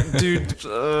would be like, dude.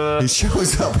 He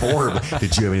shows up horrible.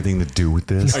 Did you have anything to do with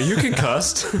this? Are you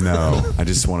concussed? No. I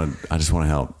just want to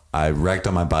help. I wrecked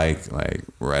on my bike, like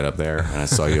right up there, and I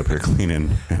saw you up here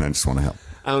cleaning, and I just want to help.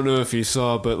 I don't know if you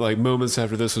saw, but like moments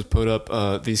after this was put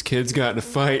up, these kids got in a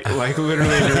fight, like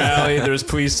literally in your alley. There's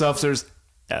police officers.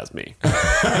 That's me.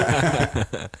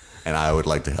 And I would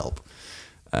like to help.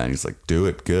 And he's like, do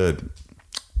it. Good.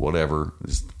 Whatever.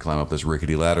 Just climb up this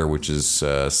rickety ladder, which is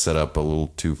set up a little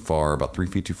too far, about 3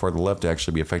 feet too far to the left to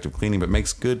actually be effective cleaning, but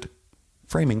makes good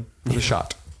framing for the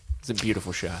shot. It's a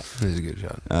beautiful shot. It is a good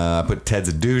shot. I put Ted's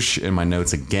a douche in my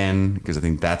notes again, because I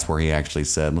think that's where he actually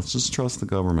said, let's just trust the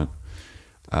government.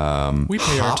 We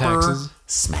pay our taxes.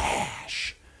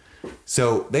 Smash.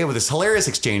 So they have this hilarious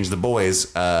exchange, the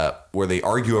boys, where they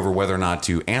argue over whether or not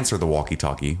to answer the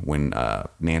walkie-talkie when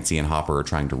Nancy and Hopper are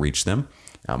trying to reach them.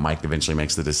 Mike eventually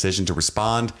makes the decision to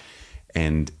respond,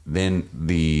 and then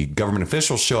the government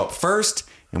officials show up first,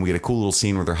 and we get a cool little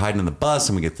scene where they're hiding in the bus,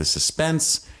 and we get the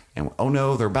suspense, and oh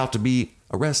no, they're about to be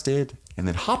arrested. And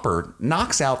then Hopper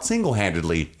knocks out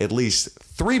single-handedly at least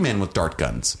 3 men with dart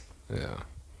guns. Yeah.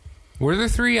 Were there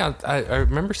 3? I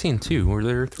remember seeing 2. Were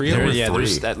there 3?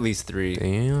 There's at least 3.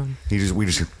 Damn. We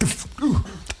just hear,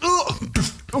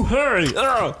 Oh, hurry! It's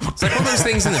like one of those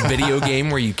things in the video game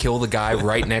where you kill the guy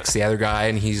right next to the other guy,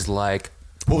 and he's like,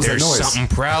 what was "There's that noise? something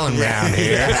prowling around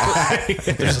here."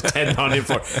 There's a 10 on him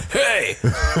for, hey,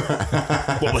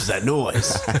 what was that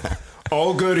noise?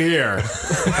 All good here.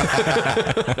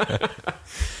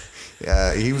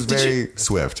 he was very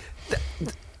swift.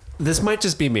 This might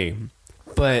just be me,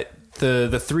 but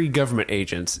the 3 government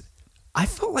agents, I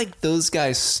felt like those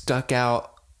guys stuck out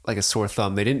like a sore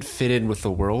thumb. They didn't fit in with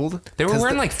the world. They were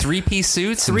wearing like 3-piece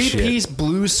suits. 3-piece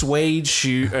blue suede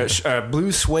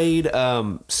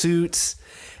suits,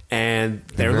 and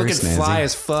they're looking snazzy. fly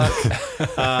as fuck.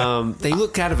 They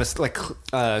look out of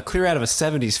clear out of a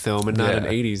 70s film and not an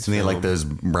 80s And they film. had like those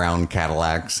brown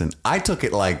Cadillacs, and I took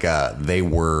it like they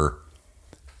were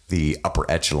the upper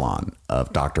echelon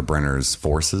of Dr. Brenner's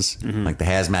forces. Like the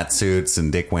hazmat suits and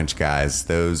Dick Winch guys,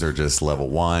 those are just level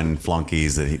 1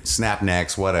 flunkies that snap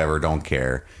necks, whatever, don't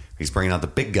care. He's bringing out the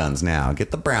big guns now.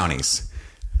 Get the brownies.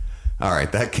 All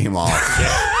right, that came off.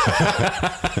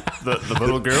 the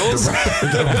little girls?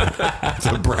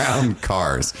 The brown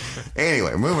cars.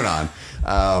 Anyway, moving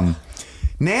on.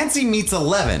 Nancy Meets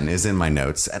 11 is in my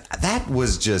notes. That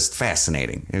was just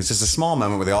fascinating. It was just a small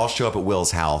moment where they all show up at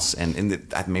Will's house.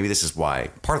 And maybe this is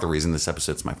why, part of the reason this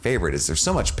episode's my favorite is there's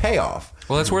so much payoff.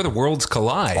 Well, that's where the worlds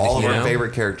collide. All of our know?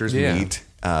 favorite characters meet.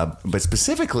 But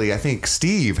specifically, I think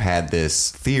Steve had this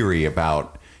theory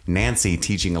about Nancy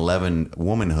teaching 11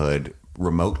 womanhood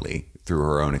remotely through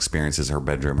her own experiences, her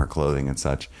bedroom, her clothing and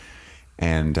such.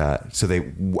 And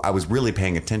I was really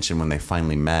paying attention when they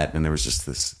finally met, and there was just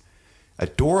this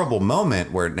adorable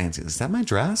moment where Nancy, is that my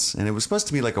dress? And it was supposed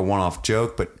to be like a one-off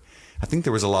joke, but I think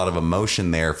there was a lot of emotion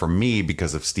there for me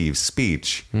because of Steve's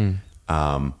speech, where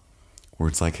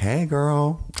it's like, hey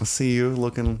girl, I see you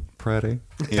looking pretty,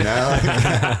 you know?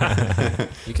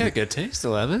 You got good taste,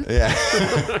 11. Yeah.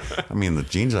 I mean, the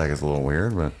jean jacket's a little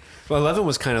weird, but Well, 11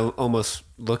 was kind of almost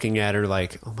looking at her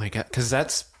like, oh my God, because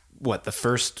that's what, the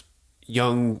first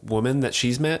young woman that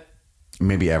she's met?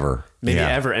 maybe ever.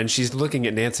 Ever. And she's looking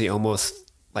at Nancy almost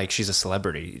like she's a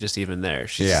celebrity, just even there.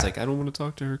 She's just like, I don't want to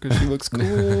talk to her because she looks cool.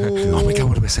 Oh my God,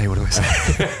 what do I say? What do I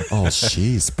say? Oh,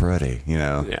 she's pretty, you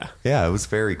know? Yeah. Yeah, it was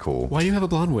very cool. Why do you have a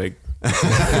blonde wig? Is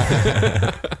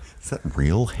that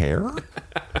real hair?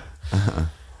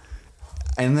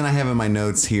 And then I have in my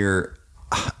notes here,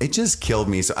 it just killed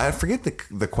me. So I forget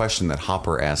the question that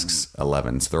Hopper asks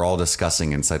 11. So they're all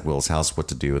discussing inside Will's house what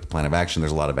to do with the plan of action.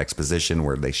 There's a lot of exposition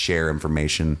where they share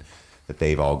information that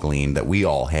they've all gleaned, that we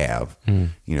all have,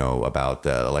 about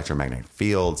the electromagnetic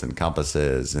fields and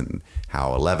compasses and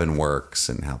how 11 works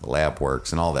and how the lab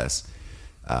works and all this.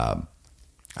 I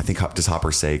think, does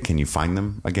Hopper say, can you find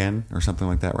them again or something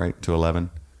like that, right? To 11?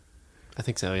 I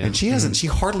think so, yeah. And she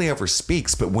hardly ever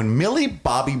speaks, but when Millie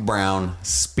Bobby Brown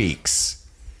speaks,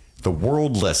 the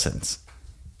world listens.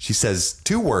 She says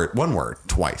one word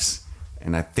twice.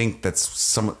 And I think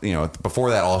that's before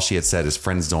that, all she had said is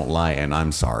friends don't lie and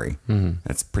I'm sorry. Mm-hmm.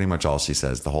 That's pretty much all she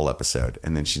says the whole episode.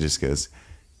 And then she just goes,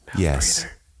 yes.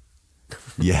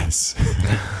 Yes.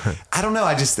 I don't know.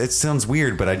 It sounds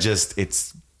weird, but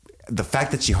it's the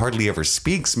fact that she hardly ever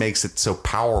speaks makes it so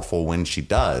powerful when she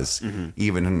does,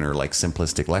 even in her like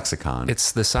simplistic lexicon.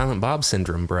 It's the Silent Bob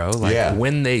syndrome, bro. Like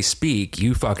when they speak,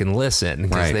 you fucking listen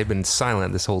because they've been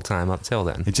silent this whole time up till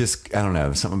then. It just, I don't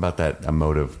know, something about that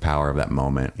emotive power of that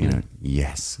moment,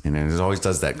 yes. And it always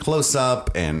does that close up.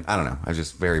 And I don't know, I was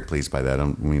just very pleased by that. I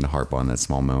don't mean to harp on that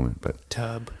small moment, but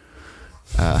Tub.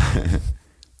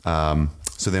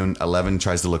 So then 11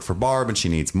 tries to look for Barb and she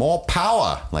needs more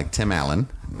power, like Tim Allen.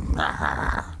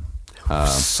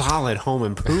 Solid Home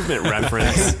Improvement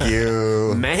reference. Thank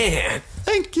you. Man.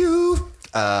 Thank you.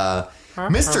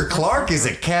 Mr. Clark is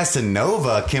a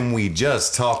Casanova. Can we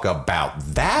just talk about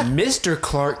that? Mr.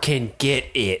 Clark can get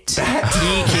it. He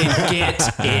can get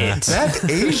it.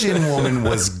 That Asian woman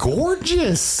was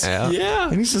gorgeous. Yeah.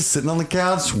 And he's just sitting on the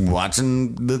couch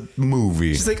watching the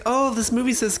movie. She's like, oh, this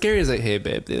movie's so scary. He's like, hey,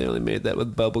 babe, they only made that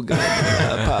with bubble gum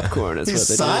and popcorn. That's He's what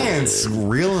they science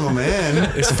reeling them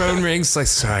in. His phone rings like,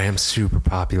 sorry, I'm super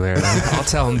popular. I'll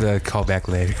tell him to call back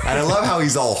later. And I love how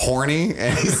he's all horny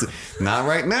and he's not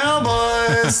right now, boys.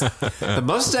 The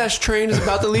mustache train is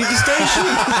about to leave the station.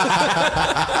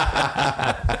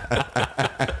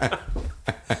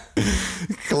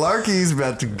 Clarky's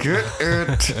about to get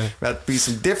it. About to be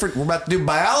some different. We're about to do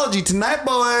biology tonight,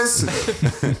 boys.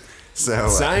 So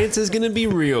science is going to be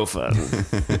real fun.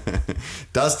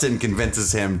 Dustin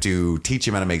convinces him to teach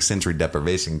him how to make sensory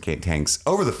deprivation tanks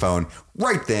over the phone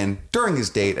right then during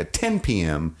his date at 10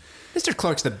 p.m. Mr.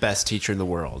 Clark's the best teacher in the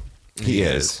world. He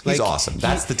is. He's awesome.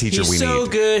 That's the teacher we need. He's so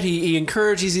good. He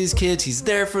encourages these kids. He's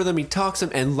there for them. He talks them.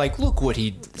 And like, look what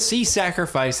he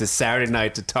sacrifices Saturday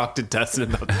night to talk to Dustin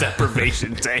about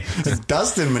deprivation tanks.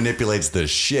 Dustin manipulates the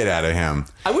shit out of him.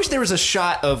 I wish there was a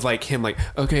shot of like him like,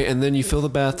 okay, and then you fill the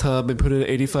bathtub and put it at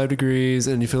 85 degrees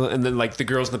and you fill it. And then like the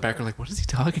girls in the back are like, what is he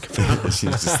talking about? She's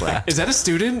just like, is that a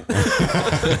student?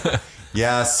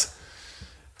 Yes.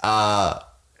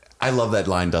 I love that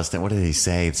line, Dustin. What did he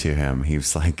say to him? He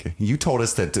was like, you told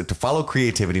us that to follow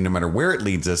creativity no matter where it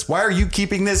leads us. Why are you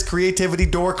keeping this creativity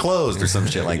door closed or some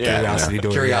shit like that? Curiosity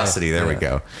door. Curiosity. There we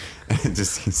go.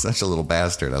 He's such a little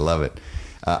bastard. I love it.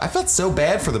 I felt so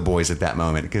bad for the boys at that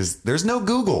moment because there's no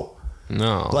Google.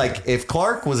 No. Like if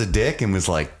Clark was a dick and was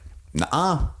like,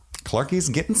 nah, Clarky's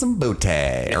getting some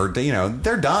booty, or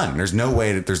they're done. There's no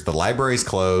way that the library's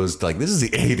closed. Like this is the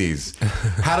 80s.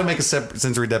 How to make a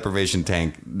sensory deprivation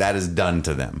tank that is done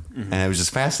to them, and it was just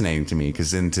fascinating to me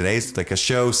because in today's like a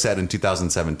show set in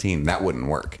 2017, that wouldn't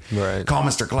work. Right? Call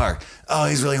Mr. Clark. Oh,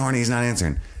 he's really horny. He's not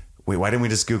answering. Wait, why didn't we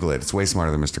just Google it? It's way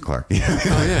smarter than Mr. Clark. Oh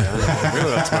yeah,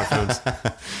 really like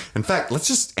smartphones. In fact, let's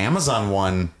just Amazon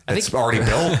one that's already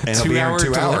built and it'll be here in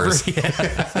 2 hours.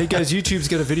 Hey guys, YouTube's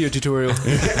got a video tutorial.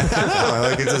 I know,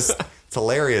 like it's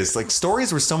hilarious. Like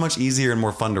stories were so much easier and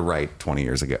more fun to write 20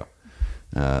 years ago.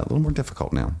 A little more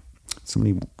difficult now. So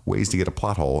many ways to get a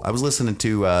plot hole. I was listening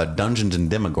to Dungeons and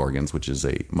Demogorgons, which is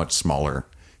a much smaller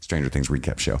Stranger Things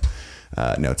recap show.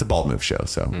 No, it's a Bald Move show,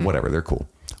 so whatever, they're cool.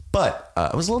 But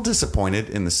I was a little disappointed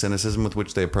in the cynicism with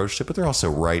which they approached it, but they're also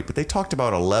right. But they talked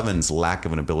about 11's lack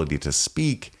of an ability to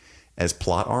speak as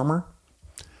plot armor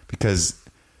because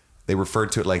they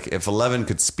referred to it like if 11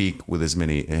 could speak with as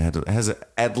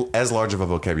large of a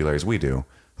vocabulary as we do,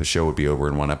 the show would be over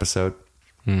in one episode.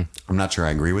 I'm not sure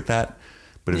I agree with that,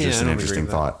 but it's just an interesting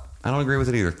thought. I don't agree with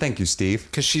it either. Thank you, Steve.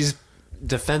 Because she's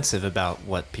defensive about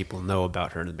what people know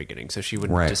about her in the beginning, so she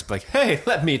wouldn't just be like, hey,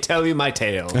 let me tell you my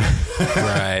tale.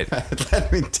 Right.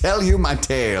 Let me tell you my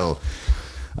tale.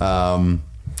 So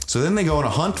then they go on a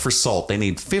hunt for salt. They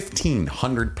need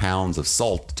 1,500 pounds of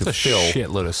salt to fill a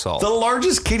shitload of salt. The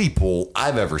largest kiddie pool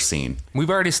I've ever seen. We've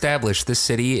already established this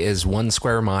city is 1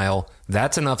 square mile.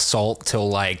 That's enough salt till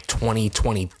like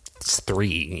 2025. it's 3.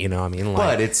 You know, what I mean, like,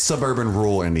 But it's suburban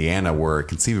rural Indiana where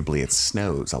conceivably it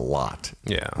snows a lot.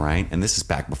 Yeah. Right? And this is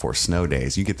back before snow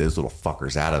days. You get those little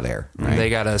fuckers out of there. Right? they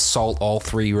got to salt all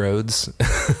 3 roads.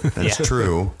 That's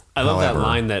true. I love However, that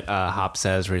line that Hop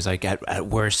says where he's like, at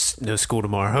worst, no school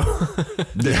tomorrow.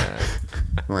 Yeah.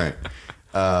 Right.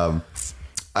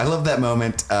 I love that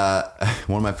moment.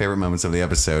 One of my favorite moments of the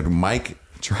episode. Mike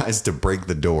tries to break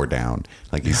the door down.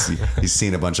 Like he's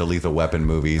seen a bunch of Lethal Weapon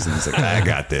movies, and he's like, "I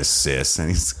got this, sis." And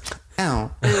he's, ow,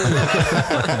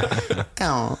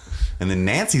 ow. And then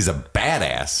Nancy's a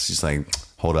badass. She's like,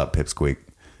 "Hold up, Pipsqueak."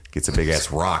 Gets a big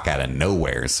ass rock out of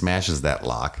nowhere, smashes that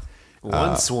lock.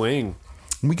 One swing.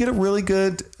 We get a really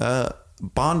good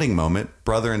bonding moment,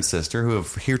 brother and sister, who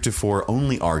have heretofore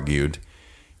only argued,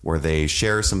 where they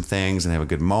share some things and have a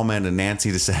good moment. And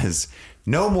Nancy just says,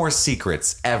 "No more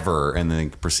secrets ever," and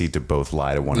then proceed to both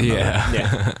lie to one another.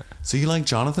 Yeah. So you like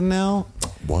Jonathan now?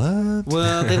 What?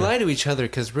 Well, they lie to each other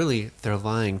because really they're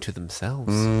lying to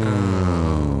themselves.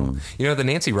 You know, the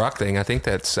Nancy Rock thing, I think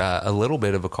that's a little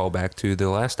bit of a callback to the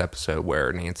last episode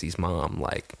where Nancy's mom,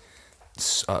 like,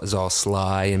 is all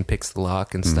sly and picks the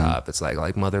lock and stuff. It's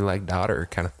like mother like daughter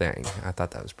kind of thing. I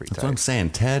thought that was pretty That's tight. what I'm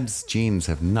saying. Ted's genes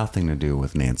have nothing to do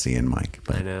with Nancy and Mike.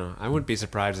 But I know. I wouldn't be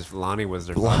surprised if Lonnie was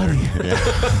their Lonnie, father.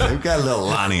 yeah. They've got a little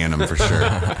Lonnie in them for sure.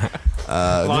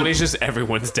 Lonnie's just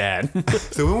everyone's dad.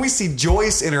 So when we see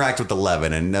Joyce interact with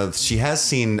Eleven, and she has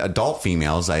seen adult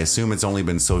females, I assume it's only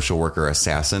been social worker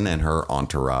assassin and her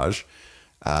entourage.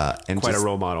 And Quite a just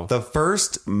role model. The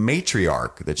first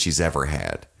matriarch that she's ever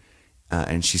had.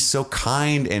 And she's so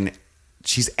kind, and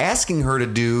she's asking her to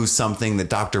do something that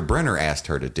Dr. Brenner asked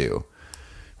her to do,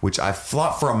 which I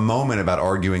thought for a moment about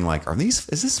arguing, like, is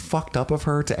this fucked up of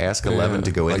her to ask 11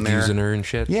 to go in like there? using her and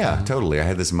shit. Yeah, totally. I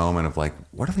had this moment of like,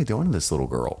 what are they doing to this little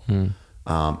girl? And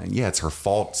yeah, it's her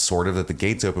fault sort of that the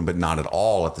gate's open, but not at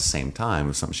all at the same time. It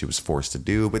was something she was forced to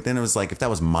do. But then it was like, if that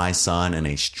was my son and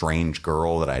a strange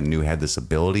girl that I knew had this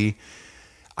ability,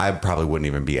 I probably wouldn't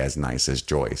even be as nice as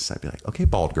Joyce. I'd be like, okay,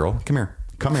 bald girl, come here.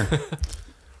 Come here.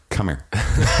 Come here.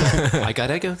 I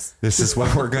got egos. This is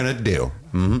what we're going to do.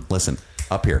 Listen,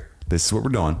 up here. This is what we're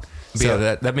doing. But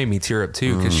yeah, that made me tear up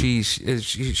too, because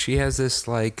she has this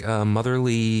like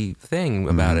motherly thing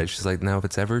about it. She's like, no, if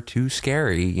it's ever too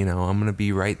scary, you know, I'm gonna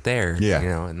be right there. Yeah. You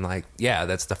know, and like, yeah,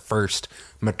 that's the first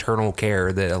maternal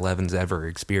care that Eleven's ever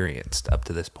experienced up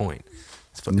to this point.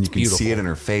 It's you can beautiful. see it in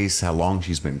her face, how long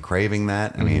she's been craving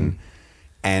that. I mean,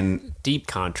 and Deep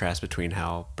contrast between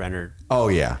how Brenner, oh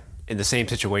yeah, in the same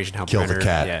situation, how Kill the Brenner,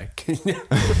 cat. yeah,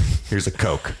 here's a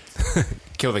Coke.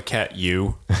 kill the cat.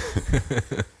 You.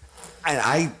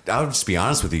 And I'll just be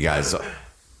honest with you guys,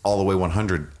 all the way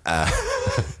 100.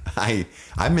 I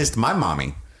missed my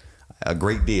mommy a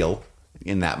great deal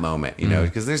in that moment, you know,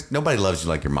 because there's nobody loves you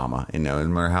like your mama, you know, no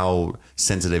matter how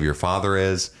sensitive your father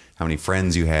is, how many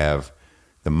friends you have,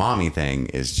 the mommy thing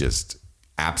is just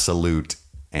absolute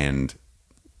and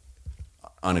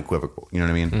unequivocal. You know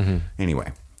what I mean?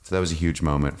 Anyway, so that was a huge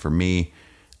moment for me.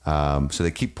 So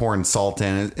they keep pouring salt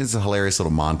in. It's a hilarious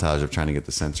little montage of trying to get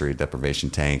the sensory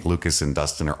deprivation tank. Lucas and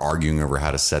Dustin are arguing over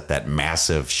how to set that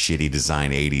massive, shitty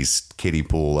design 80s kiddie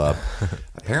pool up.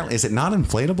 Apparently, is it not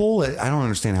inflatable? I don't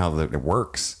understand how it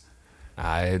works.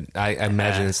 I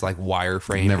imagine it's like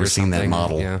wireframe. Never or seen that something.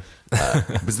 model. Yeah.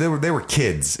 Because they were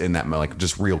kids in that, like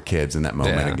just real kids in that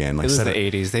moment Yeah. again. Like It was set the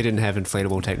it- 80s. They didn't have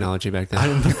inflatable technology back then. I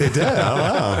didn't think they did. I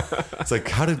don't know. It's like,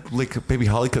 how did like baby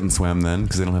Holly couldn't swim then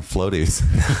because they don't have floaties?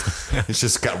 It's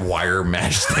just got wire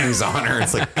mesh things on her.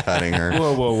 It's like cutting her.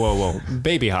 Whoa, whoa, whoa, whoa.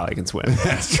 Baby Holly can swim.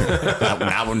 That's true.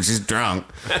 Not when she's drunk.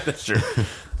 That's true.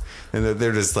 And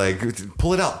they're just like,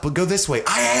 pull it out, but go this way.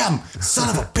 I am, son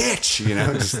of a bitch. You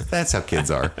know, just, that's how kids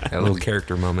are. Yeah, little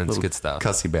character moments, Little good stuff.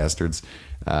 Cussy bastards.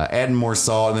 Adding more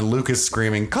salt, and then Lucas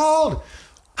screaming, cold,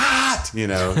 hot. You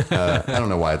know, I don't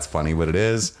know why it's funny, but it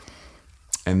is.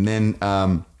 And then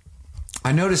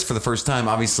I noticed for the first time,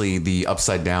 obviously, the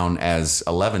upside down as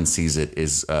 11 sees it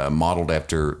is modeled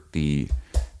after the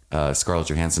Scarlett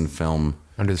Johansson film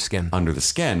Under the Skin. Under the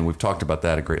Skin. We've talked about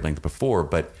that at great length before,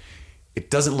 but it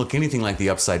doesn't look anything like the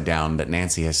upside down that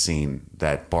Nancy has seen,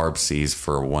 that Barb sees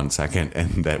for 1 second,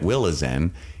 and that Will is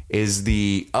in. Is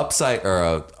the upside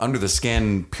or under the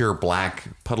skin pure black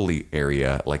puddly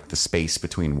area like the space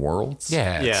between worlds?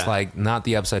 Yeah, it's Yeah. like not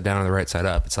the upside down or the right side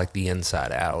up. It's like the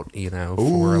inside out, you know,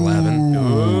 for 11.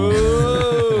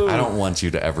 I don't want you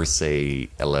to ever say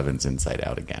 11's inside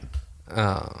out again.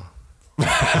 Oh.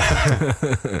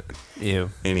 Ew.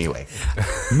 Anyway,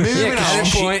 moving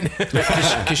on.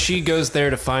 Because she goes there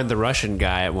to find the Russian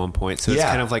guy at one point, so it's Yeah.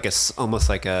 kind of like almost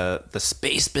like the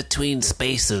space between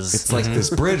spaces. It's like this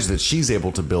bridge that she's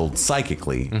able to build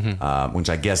psychically, which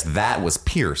I guess that was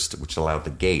pierced, which allowed the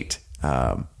gate.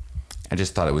 I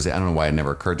just thought it was. I don't know why it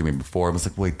never occurred to me before. I was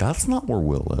like, wait, that's not where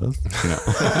Will is.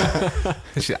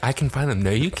 You know. I can find them.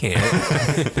 No, you can't.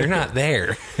 They're not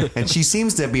there. And she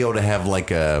seems to be able to have like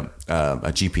a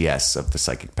GPS of the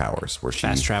psychic powers, where she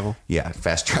Fast travel. Yeah,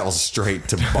 fast travels straight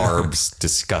to Barb's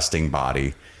disgusting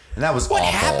body. And that was what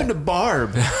awful. happened to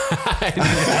Barb?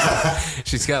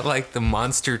 She's got like the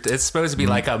monster. It's supposed to be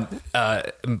like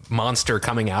a monster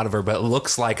coming out of her, but it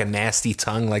looks like a nasty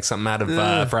tongue, like something out of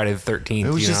Friday the 13th.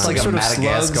 It was just like a Sort of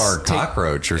Madagascar slugs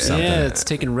cockroach or something. Yeah, it's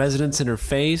taking residence in her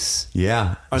face.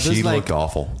 Yeah, Are those she like looked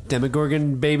awful.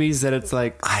 Demogorgon babies that it's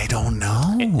like I don't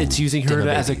know. it's using her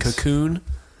as a cocoon.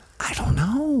 I don't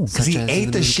know. Because he Such as ate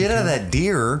the the movie shit out of Cocoon. that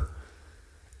deer.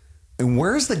 And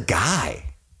where's the guy?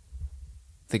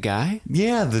 The guy?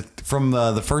 Yeah, from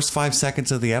the first 5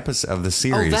 seconds of the episode of the Oh,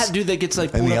 series. that dude that gets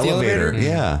like in pulled the up elevator. the elevator?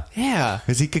 Yeah. Yeah,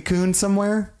 Is he cocooned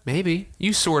somewhere? maybe.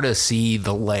 You sort of see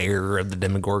the layer of the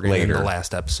Demogorgon in Later. the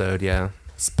last episode. Yeah.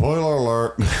 Spoiler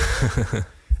alert.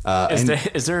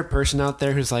 Is there a person out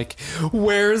there who's like,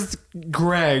 where's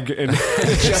Greg? And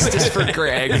justice for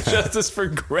Greg. Justice for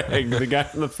Greg, the guy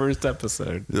from the first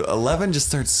episode. 11 just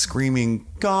starts screaming,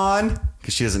 gone,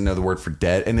 because she doesn't know the word for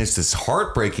dead. And it's this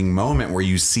heartbreaking moment where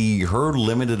you see her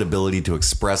limited ability to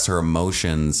express her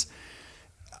emotions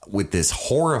with this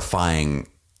horrifying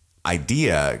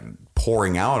idea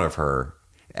pouring out of her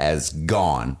as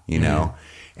gone, you know?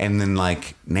 And then,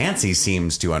 like, Nancy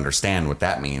seems to understand what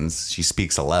that means. She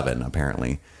speaks 11,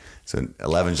 apparently. So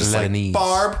 11's just Lebanese. like,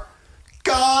 Barb,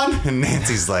 gone. And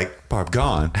Nancy's like, Barb,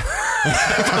 gone.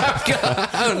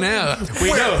 Oh no. We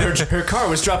know her car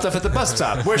was dropped off at the bus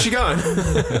stop. Where's she going?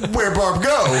 Where Barb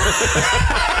go?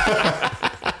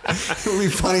 It would be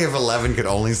funny if 11 could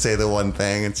only say the one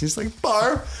thing, and she's like,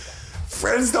 Barb,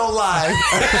 friends don't lie.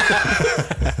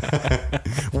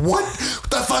 What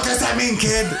the fuck does that mean,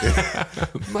 kid?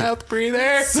 Mouth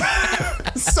breather.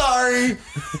 Sorry.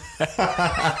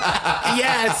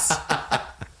 Yes.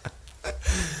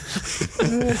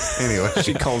 Anyway,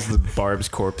 She calls the Barb's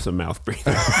corpse a mouth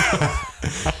breather.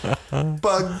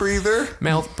 bug breather.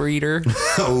 Mouth breeder.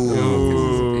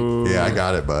 Oh, yeah, I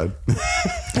got it, bud.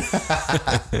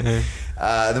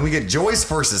 Then we get Joyce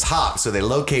versus Hop. So they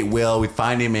locate Will. We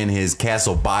find him in his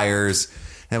Castle Byers.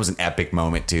 That was an epic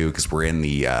moment too, because we're in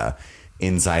the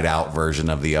inside out version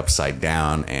of the Upside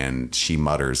Down, and she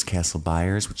mutters Castle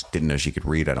Byers, which didn't know she could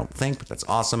read, I don't think, but that's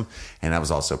awesome. And that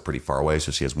was also pretty far away,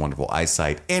 so she has wonderful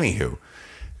eyesight. Anywho,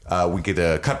 we get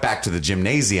a cut back to the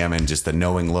gymnasium and just a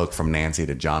knowing look from Nancy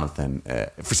to Jonathan.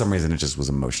 For some reason, it just was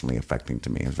emotionally affecting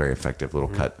to me. It was a very effective little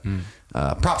cut.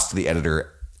 Props to the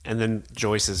editor. And then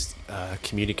Joyce is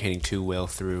communicating to Will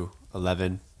through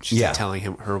 11. She's Yeah. telling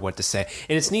her what to say.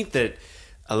 And it's neat that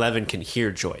 11 can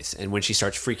hear Joyce. And when she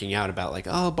starts freaking out about like,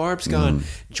 oh, Barb's gone,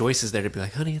 Joyce is there to be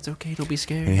like, honey, it's okay. Don't be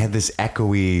scared. And it had this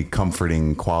echoey,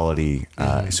 comforting quality.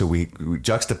 So we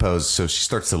juxtapose. So she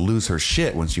starts to lose her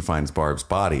shit when she finds Barb's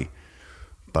body.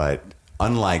 But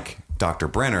unlike Dr.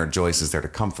 Brenner, Joyce is there to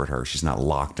comfort her. She's not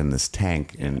locked in this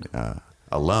tank and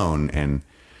alone. And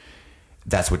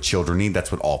that's what children need.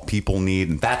 That's what all people need.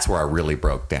 And that's where I really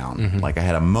broke down. Like I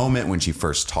had a moment when she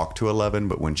first talked to 11,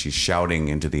 but when she's shouting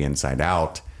into the inside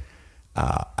out,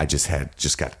 I just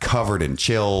got covered in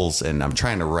chills, and I'm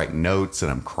trying to write notes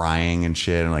and I'm crying and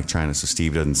shit. And like trying to, so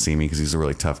Steve doesn't see me because he's a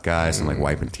really tough guy. So I'm like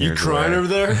wiping tears. You crying away. over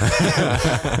there?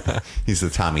 He's the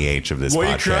Tommy H of this Why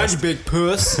you podcast. crying, you big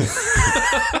puss?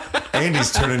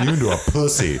 Andy's turning you into a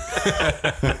pussy.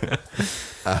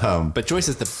 But Joyce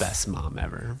is the best mom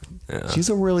ever. She's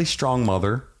a really strong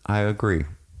mother. I agree.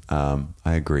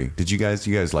 Did you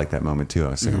guys like that moment too?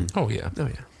 I assume. Oh yeah. Oh,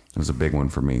 yeah. It was a big one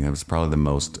for me. It was probably the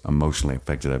most emotionally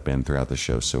affected I've been throughout the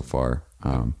show so far.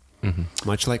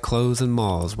 Much like clothes and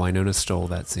malls, Winona stole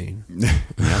that scene.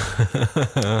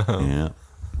 Yeah.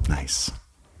 Nice.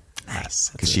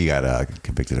 Because she got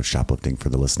convicted of shoplifting, for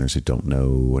the listeners who don't know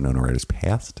Winona Ryder's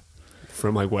past.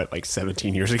 From like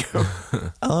 17 years ago.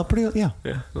 Pretty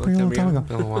long time ago.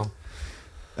 Oh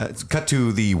wow. Cut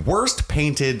to the worst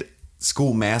painted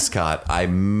school mascot I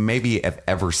maybe have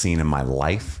ever seen in my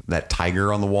life. That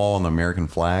tiger on the wall on the American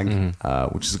flag,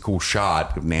 which is a cool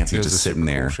shot of Nancy It was just a sitting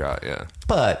super there. cool shot, yeah.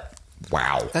 But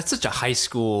wow. That's such a high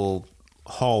school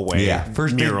hallway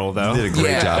First mural, though. Did a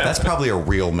great Yeah. job. That's probably a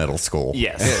real middle school.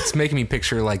 Yes. Yeah, it's making me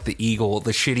picture like the eagle,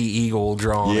 the shitty eagle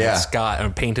drawn Yeah. at Scott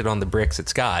and painted on the bricks at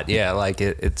Scott. Yeah, like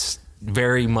it's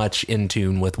very much in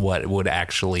tune with what would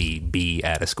actually be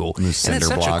at a school. And it's such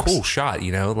a cool shot,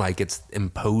 you know, like it's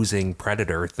imposing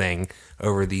predator thing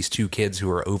over these two kids who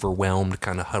are overwhelmed,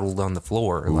 kind of huddled on the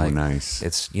floor. Ooh, like, nice.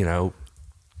 It's, you know,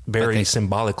 very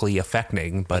symbolically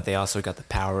affecting, but they also got the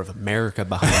power of America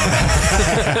behind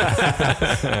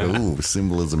them. Ooh,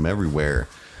 symbolism everywhere.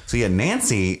 So yeah,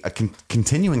 Nancy,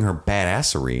 continuing her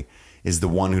badassery, is the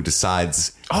one who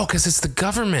decides. Oh, because it's the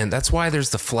government. That's why there's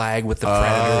the flag with the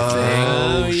predator thing.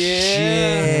 Oh,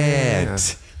 yeah.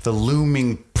 Shit. The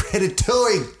looming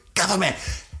predatory government.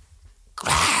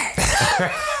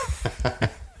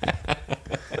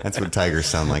 That's what tigers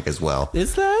sound like as well.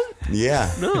 Is that?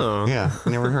 Yeah. No. Yeah.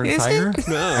 Never heard a tiger?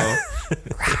 No.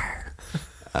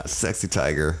 Sexy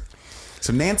tiger.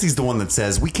 So Nancy's the one that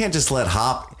says, we can't just let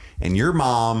Hop and your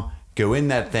mom go in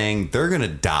that thing. They're going to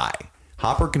die.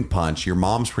 Hopper can punch. Your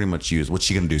mom's pretty much used. What's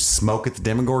she going to do? Smoke at the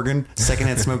Demogorgon?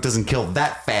 Secondhand smoke doesn't kill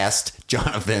that fast,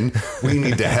 Jonathan. We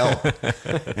need to help.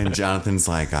 And Jonathan's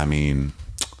like, I mean,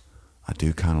 I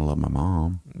do kind of love my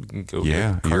mom.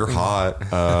 Yeah, you're hot.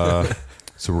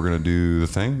 So we're going to do the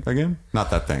thing again?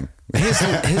 Not that thing.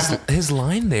 His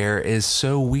line there is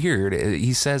so weird.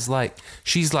 He says, like,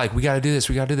 she's like, we got to do this.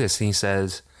 And he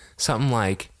says something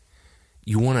like,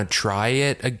 you want to try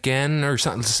it again or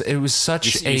something. It was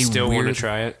such you still weird... want to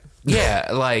try it?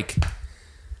 Yeah, like,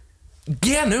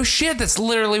 yeah, no shit. That's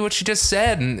literally what she just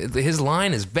said. And his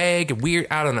line is vague and weird.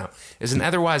 I don't know. It's an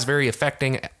otherwise very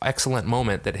affecting, excellent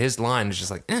moment that his line is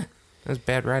just like, that's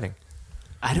bad writing.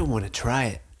 I don't want to try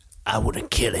it. I want to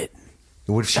kill it.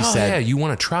 What if she said... yeah, you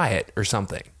want to try it or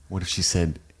something. What if she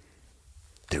said,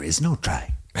 there is no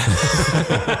try?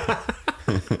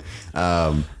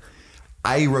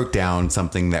 I wrote down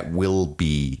something that will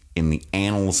be in the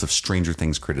annals of Stranger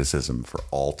Things criticism for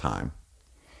all time.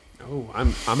 Oh,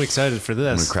 I'm excited for this.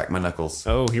 I'm going to crack my knuckles.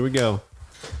 Oh, here we go.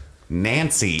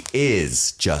 Nancy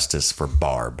is justice for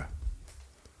Barb.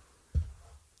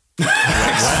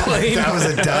 That was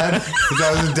a dud?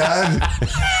 That was a dud?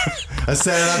 I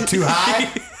set it up too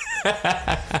high?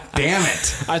 Damn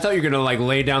it. I thought you were going to like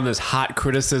lay down this hot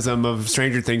criticism of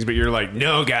Stranger Things, but you're like,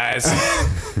 no, guys.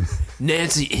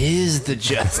 Nancy is the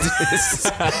justice.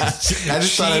 I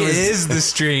just thought it is the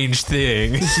strange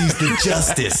thing. She's the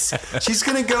justice. She's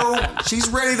gonna go. She's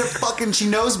ready to fucking. She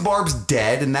knows Barb's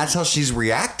dead, and that's how she's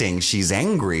reacting. She's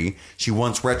angry. She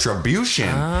wants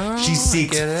retribution. She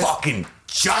seeks fucking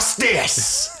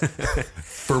justice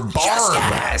for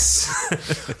Barb.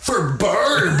 For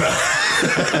Barb.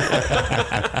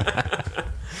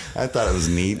 I thought it was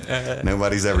neat.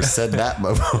 Nobody's ever said that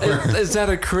before. Is that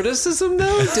a criticism,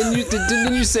 though?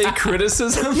 Didn't you say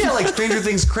criticism? Yeah, like Stranger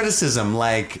Things criticism,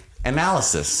 like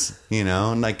analysis, you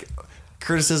know, and like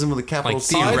criticism with a capital Like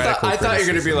C. theoretical I thought you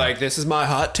were going to be like, this is my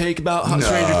hot take about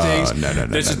Stranger Things. No,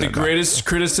 this is the greatest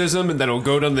criticism, and then it'll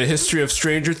go down the history of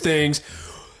Stranger Things.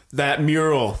 That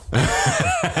mural.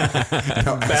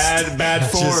 bad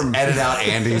form. Just edit out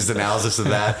Andy's analysis of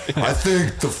that. I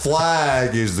think the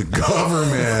flag is the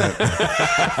government.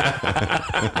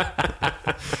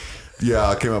 Yeah,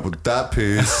 I came up with that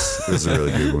piece. It was a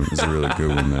really good one. It was a really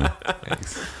good one, though.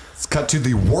 Let's cut to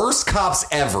the worst cops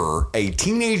ever. A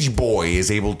teenage boy is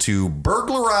able to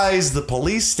burglarize the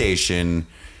police station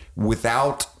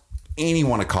without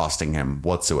anyone accosting him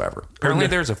whatsoever. Apparently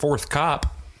there's a fourth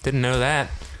cop. Didn't know that.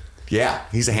 Yeah,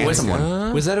 he's a handsome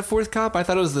one. Was that a fourth cop? I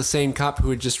thought it was the same cop who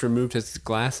had just removed his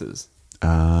glasses.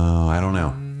 Oh, I don't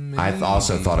know. I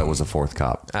also thought it was a fourth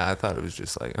cop. I thought it was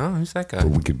just like, oh, who's that guy?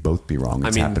 But we could both be wrong.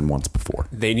 It's happened once before.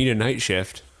 They need a night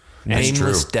shift.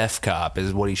 Nameless deaf cop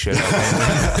is what he should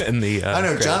have been in the. I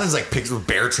know. Jonathan's like picks with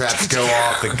bear traps go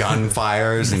off, the gun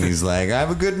fires, and he's like,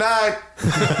 "Have a good night."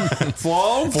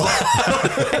 Flo?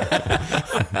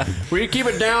 Will you keep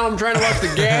it down? I'm trying to watch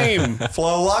the game.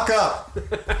 Flo, lock up.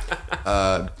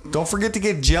 Don't forget to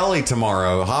get jelly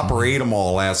tomorrow. Hopper ate them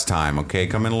all last time. Okay,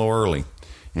 come in a little early.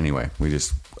 Anyway,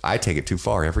 I take it too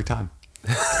far every time.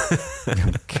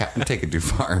 Captain, take it too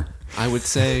far. I would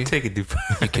say Take it too far.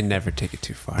 you can never take it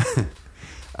too far.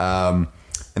 And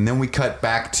then we cut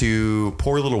back to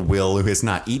poor little Will, who has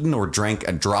not eaten or drank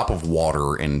a drop of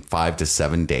water in 5 to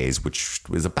 7 days, which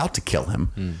was about to kill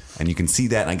him. And you can see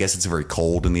that, and I guess it's very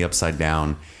cold in the Upside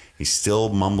Down. He's still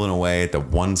mumbling away at the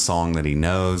one song that he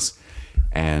knows,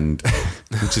 and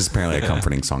which is apparently a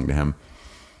comforting song to him.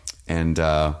 And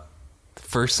the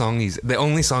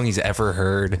only song he's ever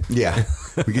heard. yeah,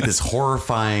 we get this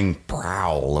horrifying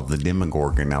prowl of the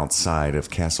Demogorgon outside of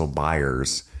Castle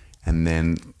Byers, and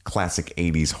then classic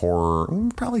 80s horror,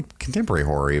 probably contemporary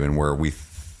horror even, where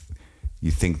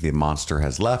you think the monster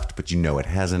has left, but you know it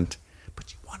hasn't,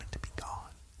 but you want it to be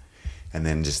gone. And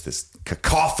then just this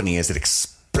cacophony as it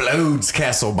explodes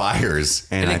Castle Byers.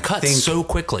 And it cuts so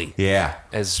quickly. Yeah.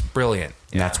 As brilliant.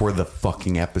 And that's where the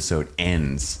fucking episode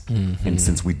ends. And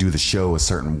since we do the show a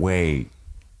certain way,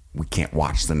 we can't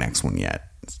watch the next one yet.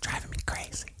 It's driving me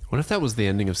crazy. What if that was the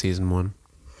ending of season 1?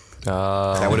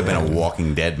 That would have been a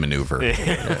Walking Dead maneuver.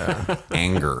 Yeah.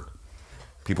 Anger.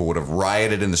 People would have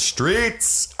rioted in the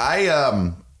streets.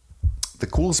 The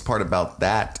coolest part about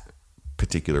that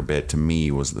particular bit to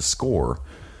me was the score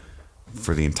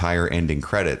for the entire ending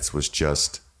credits was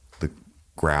just the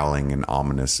growling and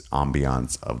ominous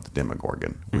ambiance of the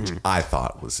Demogorgon, which I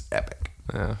thought was epic.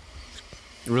 Yeah.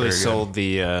 It really sold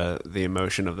the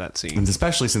emotion of that scene. And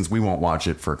especially since we won't watch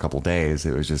it for a couple days,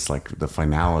 it was just like the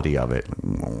finality of it.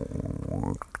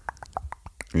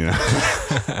 You know?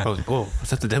 Whoa, was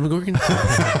that the Demogorgon?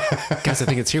 Guys, I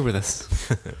think it's here with us.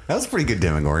 That was a pretty good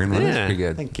Demogorgon, wasn't it? Yeah. Pretty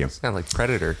good. Thank you. It's kind of like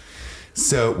Predator.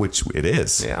 So, which it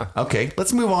is. Yeah. Okay,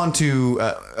 let's move on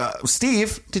to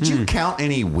Steve. Did you count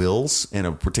any wills in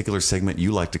a particular segment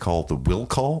you like to call the will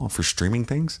call for streaming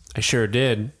things? I sure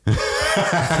did.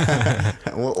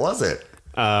 What was it?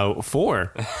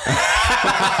 4.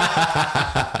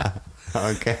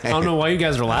 Okay. I don't know why you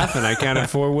guys are laughing. I counted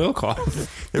 4 will calls.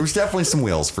 There was definitely some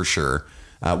wills for sure.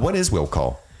 What is will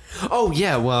call? Oh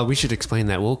yeah, well we should explain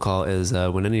that will call is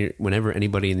whenever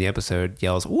anybody in the episode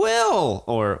yells "Will"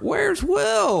 or "Where's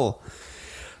Will?"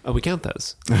 We count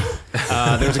those.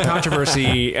 There was a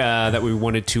controversy that we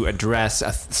wanted to address.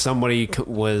 Somebody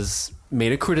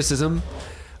made a criticism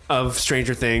of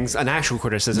Stranger Things, an actual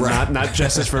criticism, not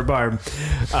justice for Barb,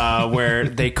 where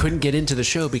they couldn't get into the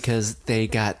show because they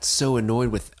got so annoyed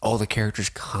with all the characters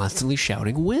constantly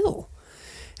shouting "Will,"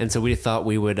 and so we thought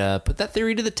we would put that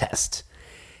theory to the test.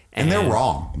 And they're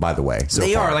wrong, by the way.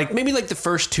 They are maybe the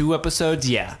first 2 episodes,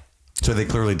 yeah. So they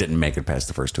clearly didn't make it past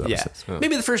the first 2 episodes. Yeah,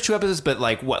 maybe the first 2 episodes, but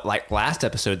last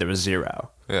episode there was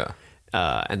 0. Yeah.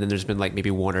 And then there's been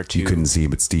maybe 1 or 2. You couldn't see,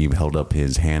 but Steve held up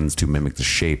his hands to mimic the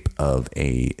shape of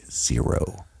a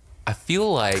 0. I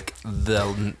feel like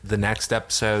the next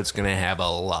episode's going to have a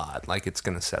lot. Like it's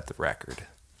going to set the record.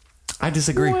 I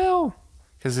disagree. Well,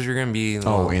 because you're going to be...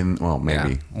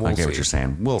 maybe. Yeah, I get what you're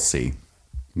saying. We'll see.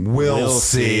 We'll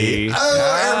see. Air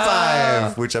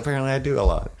 5, which apparently I do a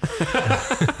lot.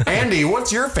 Andy,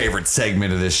 what's your favorite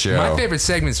segment of this show? My favorite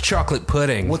segment is chocolate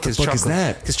pudding. What the fuck is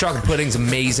that? Because chocolate pudding's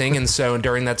amazing, and so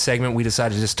during that segment, we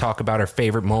decided to just talk about our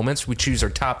favorite moments. We choose our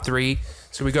top 3.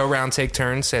 So we go around, take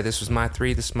turns, say this was my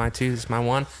 3, this is my 2, this is my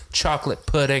 1. Chocolate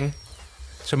pudding.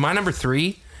 So my number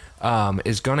 3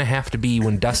 is going to have to be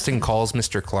when Dustin calls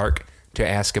Mr. Clark to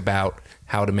ask about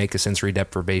how to make a sensory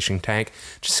deprivation tank,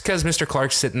 just because Mr.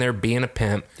 Clark's sitting there being a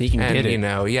pimp. He can get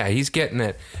it. He's getting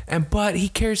it. But he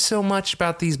cares so much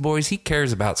about these boys. He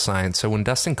cares about science. So when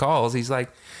Dustin calls, he's like,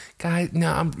 guys,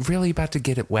 no, I'm really about to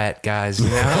get it wet, guys.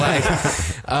 He's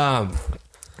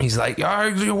like,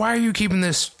 why are you keeping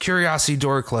this curiosity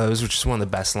door closed? Which is one of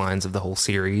the best lines of the whole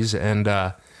series. And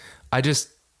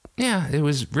it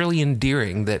was really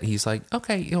endearing that he's like,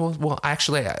 okay, well,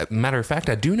 actually, matter of fact,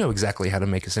 I do know exactly how to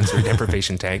make a sensory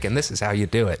deprivation tank, and this is how you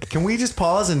do it. Can we just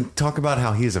pause and talk about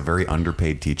how he is a very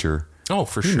underpaid teacher? Oh,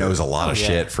 for sure. He knows a lot of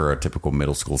shit for a typical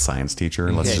middle school science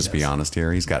teacher. Let's just be honest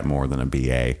here. He's got more than a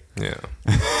BA. Yeah.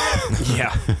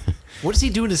 Yeah. What does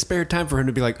he do in his spare time for him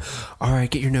to be like, all right,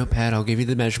 get your notepad. I'll give you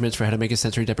the measurements for how to make a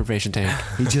sensory deprivation tank.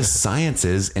 He just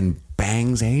sciences and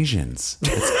bangs Asians.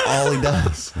 That's all he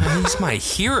does. He's my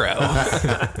hero.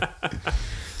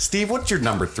 Steve, what's your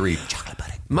number 3 chocolate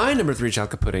pudding? My number 3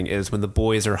 chocolate pudding is when the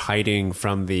boys are hiding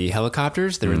from the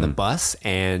helicopters. They're in the bus.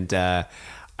 And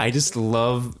I just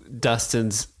love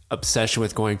Dustin's obsession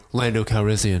with going Lando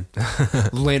Calrissian.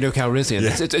 Lando Calrissian.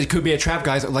 Yeah. It could be a trap,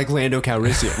 guys, like Lando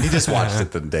Calrissian. He just watched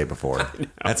it the day before.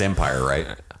 That's Empire, right?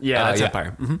 Yeah, that's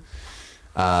Empire.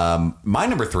 Mm-hmm. My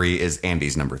number 3 is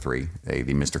Andy's number 3,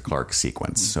 the Mr. Clark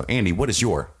sequence. So, Andy, what is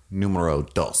your numero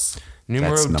dos?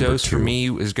 Numero dos for me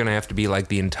is going to have to be like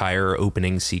the entire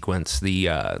opening sequence.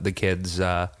 The kids.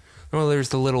 There's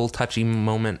the little touchy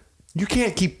moment. You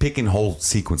can't keep picking whole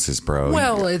sequences, bro.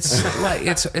 Well, it's like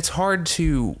it's hard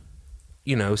to,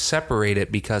 separate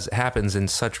it because it happens in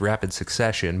such rapid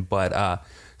succession. But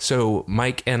so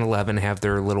Mike and 11 have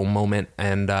their little moment,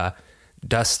 and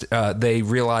they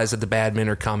realize that the bad men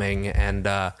are coming,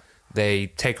 and they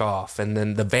take off, and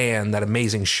then the van, that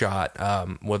amazing shot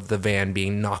with the van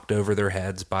being knocked over their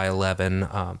heads by 11,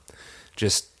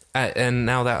 and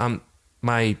now that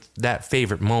that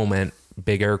favorite moment,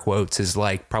 big air quotes, is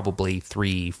like probably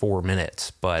 3-4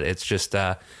 minutes, but it's just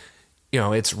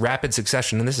it's rapid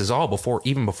succession, and this is all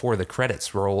even before the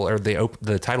credits roll or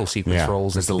the title sequence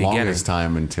rolls. It's the longest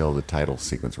time until the title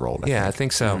sequence rolled. I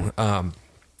think so.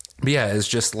 But yeah, it's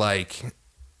just like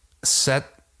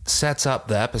sets up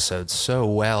the episode so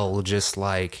well. Just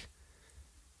like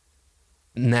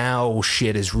now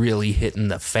shit is really hitting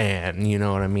the fan. You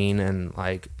know what I mean? And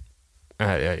like,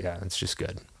 yeah, it's just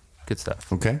good. Good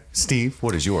stuff. Okay. Steve,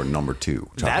 what is your number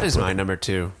 2? That is my number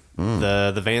 2.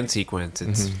 The van sequence.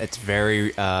 It's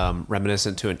very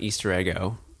reminiscent to an Easter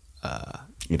eggo.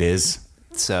 It is.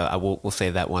 So we'll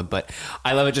save that one. But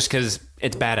I love it just because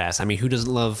it's badass. I mean, who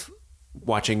doesn't love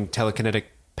watching telekinetic,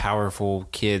 powerful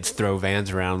kids throw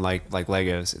vans around like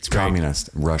Legos? It's great. Communist,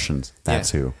 Russians.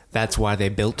 That's who. That's why they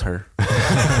built her.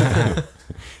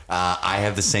 I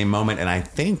have the same moment, and I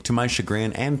think, to my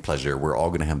chagrin and pleasure, we're all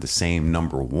going to have the same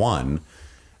number 1.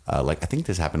 I think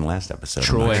this happened last episode.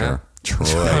 Troy. Troy.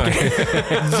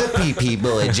 The PP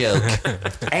boy joke.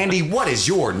 Andy, what is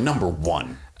your number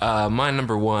 1? My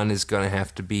number 1 is going to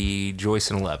have to be Joyce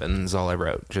and Eleven, is all I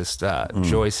wrote. Just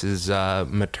Joyce's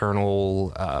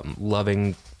maternal,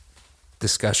 loving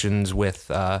discussions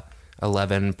with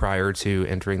Eleven prior to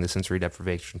entering the sensory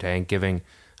deprivation tank, giving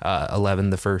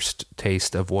Eleven the first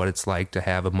taste of what it's like to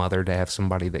have a mother, to have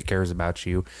somebody that cares about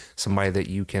you, somebody that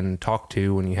you can talk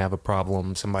to when you have a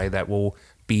problem, somebody that will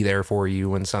be there for you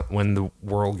when the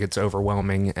world gets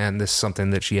overwhelming, and this is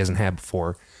something that she hasn't had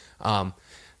before.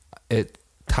 It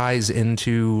ties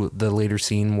into the later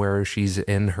scene where she's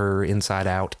in her Inside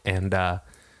Out, and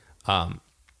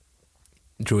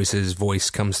Joyce's voice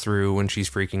comes through when she's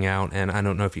freaking out, and I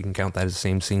don't know if you can count that as the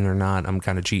same scene or not. I'm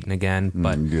kind of cheating again,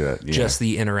 but just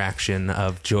the interaction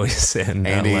of Joyce and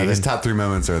Andy, 11. his top 3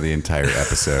 moments are the entire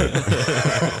episode.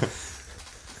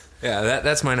 Yeah,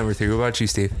 that's my number 3. What about you,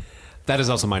 Steve? That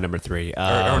is also my number 3.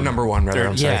 Or number 1, rather.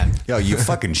 I'm sorry. Yo, you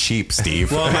fucking sheep,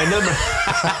 Steve. Well, my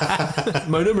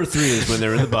number 3 is when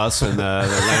they're in the bus and the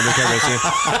Lando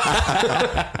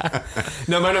Calrissian.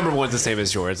 No, my number 1's the same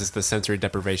as yours. It's the sensory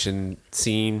deprivation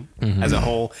scene as a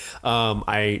whole.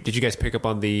 Did you guys pick up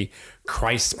on the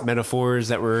Christ metaphors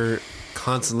that were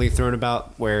constantly thrown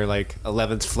about, where like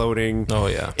Eleven's floating? Oh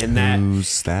yeah. In that,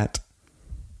 who's that?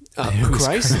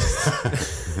 Christ,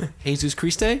 Jesus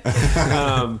Christe.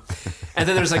 And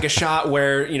then there's like a shot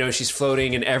where she's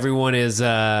floating and everyone is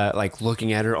like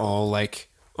looking at her, all like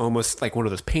almost like one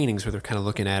of those paintings where they're kind of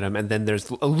looking at him. And then there's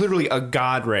literally a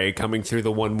God ray coming through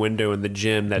the one window in the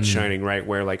gym that's shining right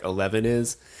where like 11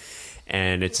 is,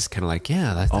 and it's just kind of like,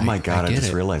 yeah. That's, oh my God! I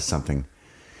just realized something.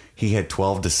 He had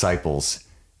 12 disciples.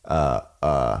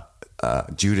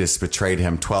 Judas betrayed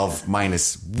him. 12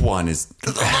 minus 1 is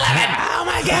 11. Oh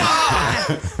my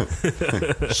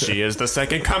God! She is the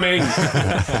second coming.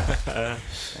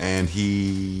 And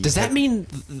he... Does that mean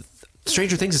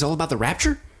Stranger Things is all about the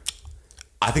rapture?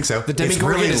 I think so. The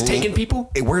Demogorgon is taking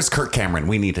people? Where's Kirk Cameron?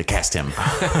 We need to cast him.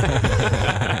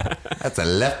 That's a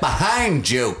Left Behind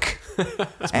joke.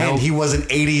 And he was an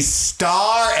 80s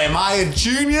star. Am I a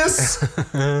genius?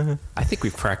 I think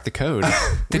we've cracked the code.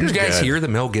 Didn't you guys hear that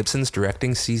Mel Gibson's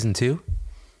directing season 2?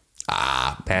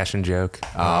 Passion joke. Oh,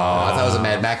 I thought it was a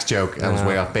Mad Max joke. That was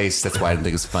way off base. That's why I didn't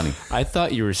think it was funny. I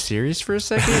thought you were serious for a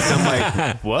second. I'm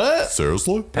like, what?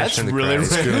 Seriously? That's Passion of the really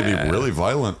It's going to be really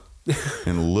violent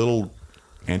and a little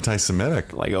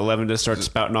anti-Semitic. Like 11 just starts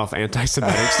spouting off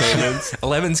anti-Semitic statements.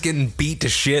 11's getting beat to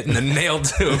shit and then nailed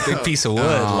to a big piece of wood.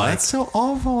 That's so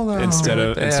awful, though. Instead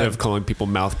of calling people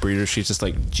mouth breathers, she's just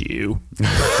like, Jew.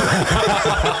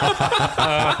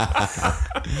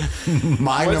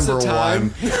 My What's number the time?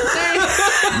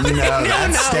 1. No,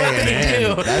 that's staying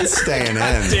in. That's staying in.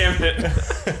 Damn it.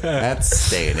 That's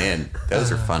staying in.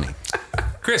 Those are funny.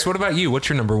 Chris, what about you? What's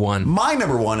your number 1? My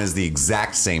number 1 is the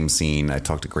exact same scene. I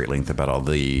talked at great length about all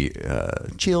the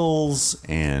chills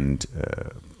and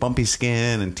bumpy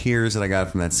skin and tears that I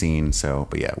got from that scene. So,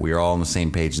 but yeah, we are all on the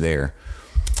same page there.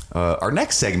 Our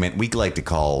next segment we like to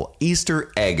call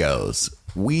Easter Eggos.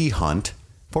 We hunt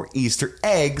for Easter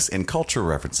eggs and cultural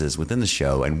references within the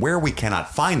show, and where we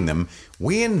cannot find them,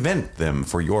 we invent them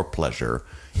for your pleasure.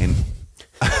 And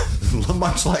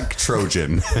much like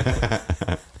Trojan.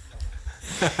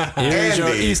 Here's your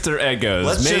Andy, Easter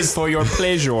Eggos made for your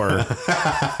pleasure.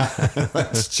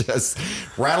 Let's just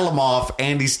rattle them off.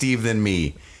 Andy, Steve, then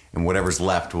me. And whatever's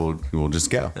left, we'll just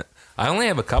go. I only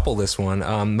have a couple this one.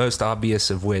 Most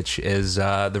obvious of which is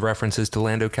the references to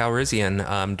Lando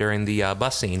Calrissian during the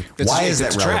bus scene. Why is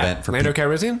that relevant for Lando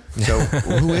Calrissian? So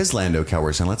who is Lando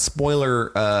Calrissian? Let's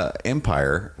spoiler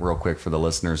Empire real quick for the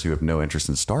listeners who have no interest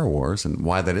in Star Wars and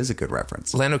why that is a good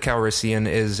reference. Lando Calrissian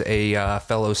is a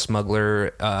fellow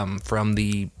smuggler from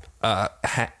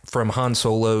Han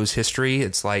Solo's history.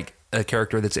 It's like a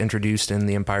character that's introduced in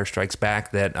The Empire Strikes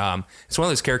Back that it's one of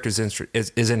those characters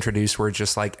is introduced where it's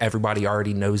just like everybody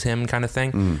already knows him kind of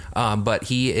thing. But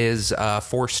he is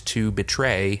forced to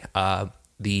betray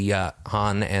the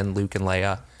Han and Luke and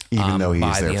Leia, Even though he's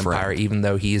by their the Empire, friend. even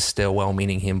though he is still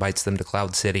well-meaning. He invites them to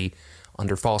Cloud City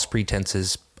under false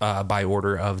pretenses by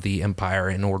order of the Empire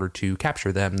in order to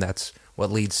capture them. That's what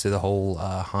leads to the whole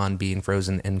Han being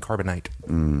frozen in carbonite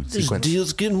sequence. This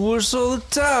deal's getting worse all the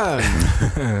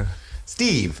time.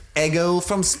 Steve, ego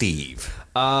from Steve.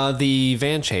 The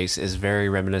van chase is very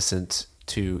reminiscent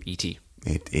to E.T.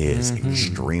 It is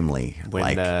extremely When,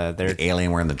 like they're- the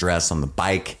alien wearing the dress on the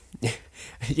bike.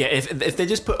 Yeah, if they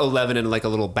just put 11 in like a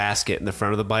little basket in the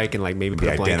front of the bike and like maybe put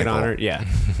a blanket on her, yeah.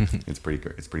 It's pretty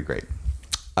good. It's pretty great.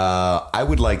 I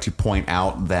would like to point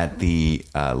out that the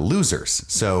losers.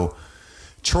 So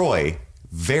Troy,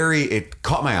 it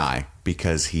caught my eye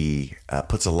because he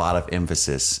puts a lot of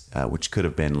emphasis, which could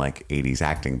have been like 80s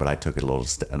acting, but I took it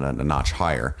a notch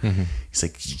higher. He's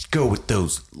like, go with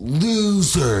those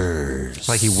losers. It's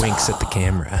like he winks at the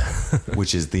camera.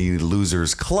 Which is the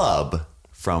Losers Club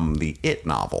from the It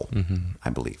novel, I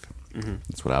believe.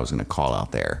 That's what I was going to call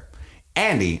out there.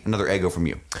 Andy, another ego from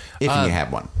you, if you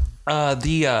have one.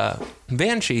 The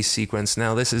van chase sequence.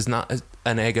 Now, this is not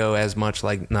an ego as much,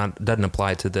 doesn't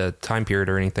apply to the time period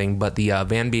or anything. But the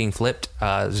van being flipped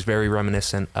is very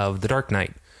reminiscent of The Dark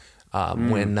Knight,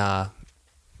 when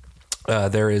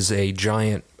there is a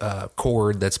giant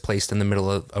cord that's placed in the middle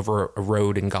of a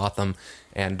road in Gotham,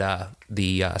 and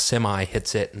the semi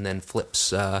hits it and then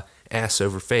flips ass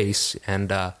over face.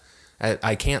 And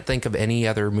I can't think of any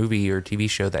other movie or TV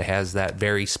show that has that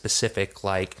very specific,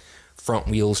 like, front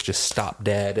wheels just stop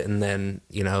dead and then,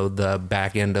 the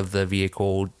back end of the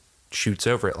vehicle shoots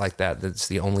over it like that. That's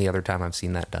the only other time I've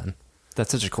seen that done.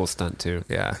 That's such a cool stunt too.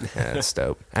 Yeah, it's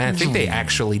dope. And I think they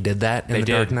actually did that in The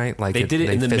Dark Knight. Like they did it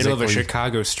in the middle of a physically-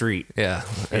 Chicago street. Yeah,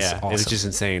 Yeah, awesome. it was just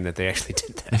insane that they actually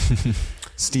did that.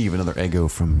 Steve, another ego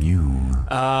from you.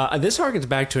 This harkens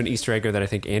back to an Easter egg that I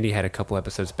think Andy had a couple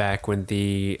episodes back when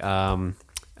the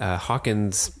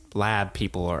Hawkins lab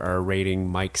people are raiding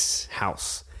Mike's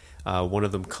house. One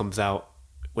of them comes out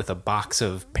with a box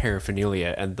of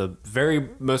paraphernalia, and the very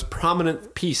most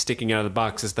prominent piece sticking out of the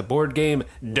box is the board game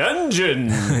Dungeon.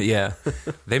 Yeah,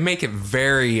 they make it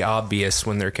very obvious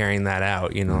when they're carrying that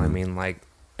out. You know what I mean? Like,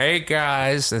 hey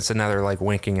guys, that's another like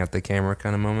winking at the camera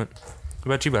kind of moment. What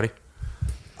about you, buddy?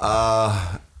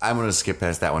 I'm going to skip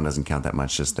past that one. Doesn't count that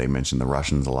much. Just they mentioned the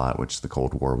Russians a lot, which the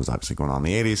Cold War was obviously going on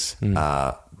in the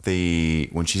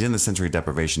 80s. When she's in the sensory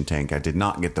deprivation tank, I did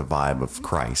not get the vibe of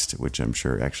Christ, which I'm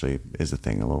sure actually is a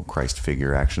thing, a little Christ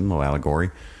figure action, a little allegory.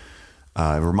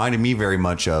 It reminded me very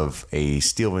much of a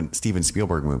Steven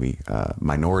Spielberg movie,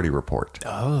 Minority Report.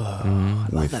 I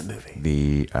love that movie.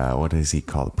 The, what is he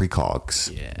called?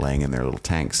 Precogs, laying in their little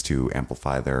tanks to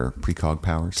amplify their precog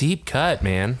powers. Deep cut,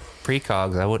 man.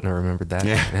 Precogs. I wouldn't have remembered that.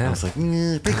 I was like,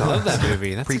 precogs. I love that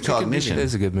movie. That's such a good Precognition. It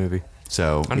is a good movie.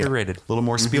 So Underrated. a little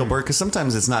more Spielberg, because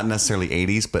sometimes it's not necessarily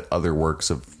 80s, but other works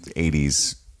of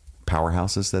 80s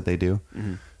powerhouses that they do.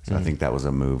 So I think that was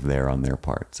a move there on their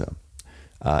part. So,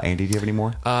 Andy, do you have any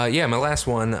more? Yeah, my last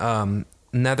one,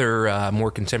 another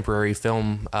more contemporary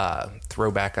film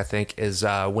throwback, I think, is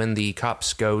when the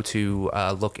cops go to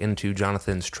look into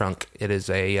Jonathan's trunk. It is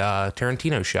a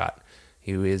Tarantino shot.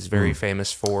 He is very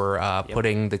famous for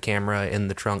putting the camera in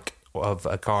the trunk of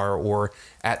a car or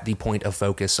at the point of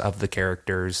focus of the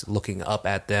characters, looking up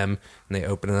at them, and they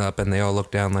open it up and they all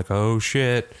look down like, oh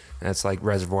shit. And it's like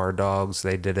Reservoir Dogs.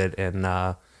 They did it in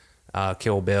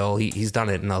Kill Bill. He's done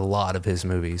it in a lot of his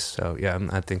movies. So yeah,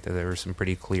 I think that there was some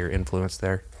pretty clear influence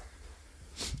there.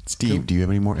 Steve, do you have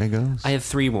any more egos? I have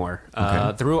three more.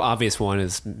 The real obvious one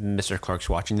is Mr. Clark's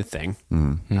watching The Thing.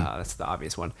 That's the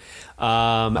obvious one.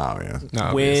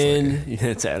 yeah.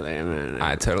 When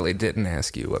I totally didn't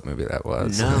ask you what movie that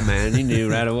was. No, man, you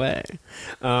knew right away.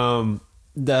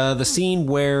 The scene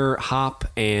where Hop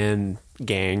and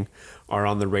gang are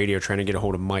on the radio trying to get a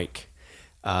hold of Mike,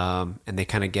 and they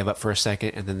kind of give up for a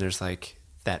second, and then there's like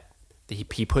that.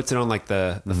 He puts it on like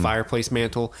the fireplace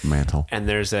mantle, and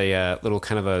there's a little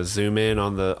kind of a zoom in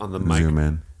on the mic. Zoom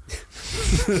in.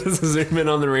 Zoom in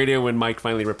on the radio when Mike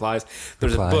finally replies.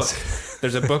 There's a book.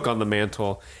 There's a book on the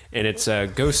mantle, and it's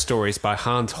Ghost Stories by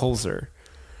Hans Holzer.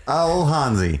 Oh,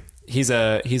 Hansi. He's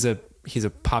a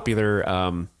popular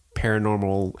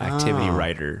paranormal activity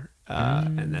writer,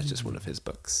 and that's just one of his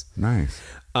books. Nice.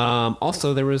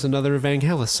 Also, there was another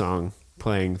Vangelis song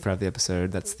playing throughout the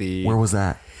episode. That's the Where was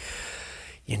that?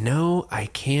 I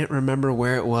can't remember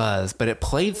where it was, but it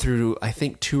played through I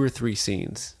think 2 or 3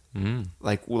 scenes.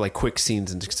 like quick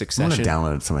scenes in I'm succession. gonna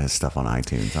download some of his stuff on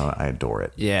iTunes. I adore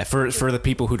it. Yeah, for the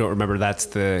people who don't remember,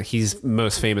 he's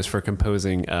most famous for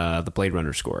composing the Blade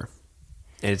Runner score,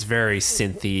 and it's very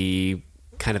synthy,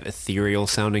 kind of ethereal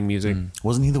sounding music.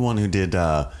 Wasn't he the one who did?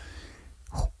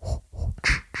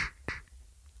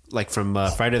 Like from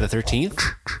Friday the 13th?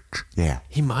 Yeah,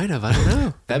 He might have. I don't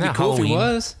know. That'd be Not cool if he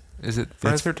Halloween. was. Is it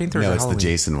Friday the 13th or is no, it it's Halloween? the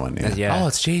Jason one. Yeah. Yeah. Oh,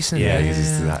 it's Jason.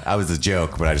 Yeah, I was a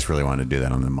joke, but I just really wanted to do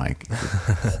that on the mic.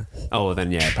 Oh, well,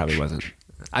 then yeah, it probably wasn't.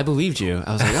 I believed you.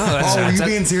 I was like, oh, that's Oh, were you that's-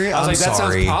 being serious? I was I'm like, that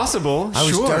sorry. sounds possible. That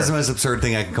was the Sure. most absurd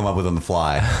thing I could come up with on the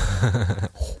fly.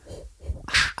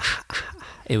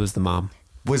 It was the mom.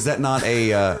 Was that not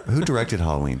a who directed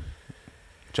Halloween?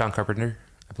 John Carpenter,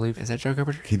 I believe. Is that Joe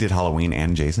Carpenter? He did Halloween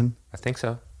and Jason. I think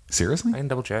so. Seriously? I can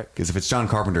double check. Because if it's John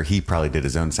Carpenter, he probably did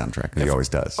his own soundtrack. 'Cause he always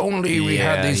does. Only we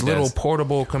Yeah, had these he little does.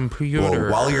 portable computers. Well,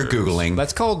 while you're googling,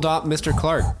 Let's call Mr.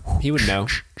 Clark. He would know.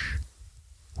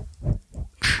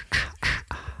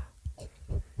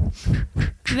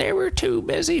 They were too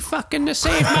busy fucking to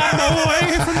save my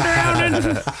boy from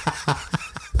drowning.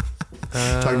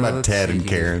 talking about Ted and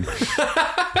Karen.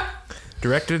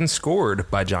 Directed and scored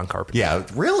by John Carpenter. Yeah,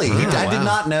 really. I did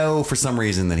not know for some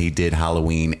reason that he did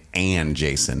Halloween and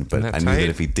Jason, but Isn't that I knew tight? that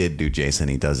if he did do Jason,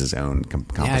 he does his own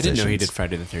compositions. Yeah, I didn't know he did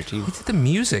Friday the 13th. He did the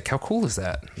music. How cool is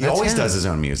that? He That's always him. does his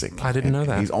own music. I didn't know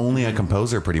that. He's only a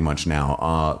composer pretty much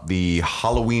now. The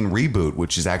Halloween reboot,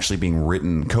 which is actually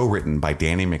being co-written by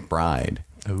Danny McBride,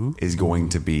 is going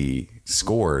to be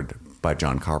scored by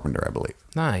John Carpenter, I believe.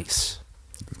 Nice.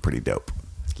 It's pretty dope.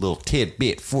 Little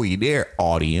tidbit for you there,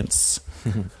 audience.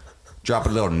 Drop a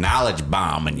little knowledge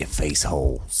bomb in your face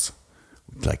holes.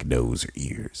 Like nose or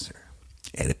ears or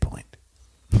edit point.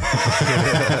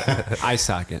 Eye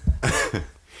socket.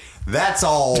 That's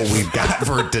all we've got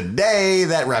for today.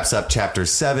 That wraps up chapter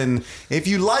 7. If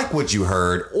you like what you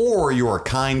heard or you're a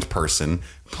kind person,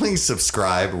 please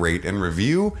subscribe, rate, and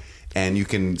review. And you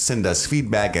can send us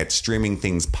feedback at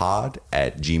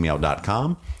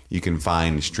streamingthingspod@gmail.com. You can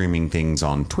find Streaming Things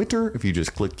on Twitter if you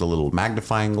just click the little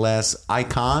magnifying glass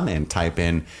icon and type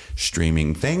in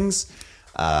Streaming Things.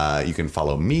 You can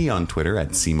follow me on Twitter at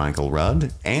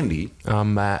CMichaelRudd, Andy,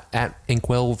 At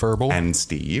Inkwell Verbal. and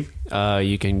Steve.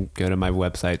 You can go to my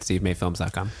website,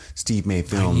 stevemayfilms.com.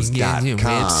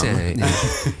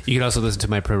 SteveMayFilms.com. You can also listen to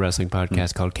my pro wrestling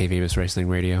podcast called K-Fabulous Wrestling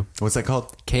Radio. What's that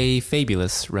called?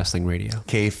 K-Fabulous Wrestling Radio.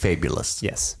 K-Fabulous.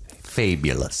 Yes.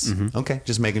 Fabulous. Okay,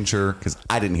 just making sure because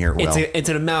I didn't hear it well. It's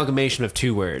an amalgamation of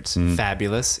two words,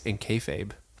 fabulous and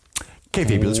kayfabe.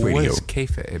 K-Fabulous What Radio. is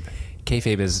kayfabe?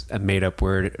 Kayfabe is a made-up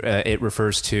word. It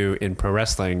refers to, in pro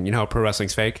wrestling, you know how pro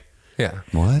wrestling's fake? Yeah.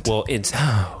 What? Well, it's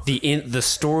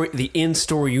the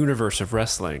in-store universe of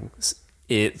wrestling.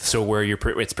 So where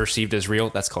it's perceived as real,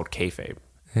 that's called kayfabe.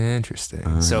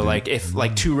 Interesting. So like if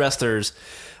like two wrestlers,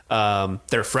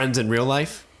 they're friends in real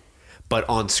life, but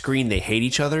on screen they hate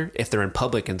each other. If they're in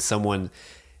public and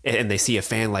they see a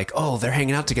fan like, oh, they're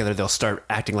hanging out together, they'll start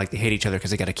acting like they hate each other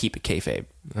because they got to keep it kayfabe,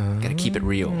 got to keep it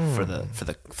real for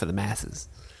the masses.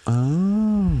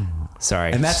 Oh,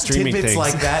 sorry. And that's Streaming tidbits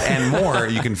things. like that and more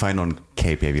you can find on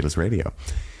K-Fabulous Radio.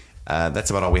 That's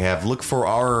about all we have. Look for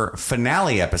our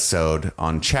finale episode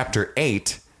on Chapter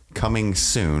 8 coming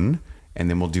soon. And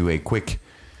then we'll do a quick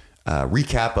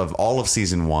recap of all of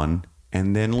Season 1.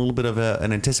 And then a little bit of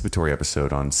an anticipatory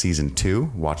episode on Season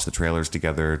 2. Watch the trailers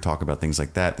together, talk about things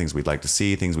like that, things we'd like to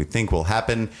see, things we think will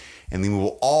happen. And then we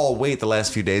will all wait the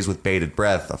last few days with bated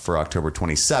breath for October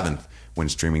 27th when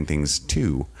Streaming Things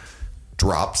 2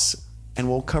 drops. And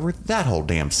we'll cover that whole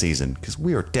damn season because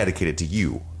we are dedicated to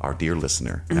you, our dear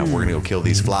listener. Now we're going to go kill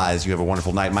these flies. You have a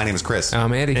wonderful night. My name is Chris.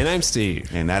 I'm Andy. And I'm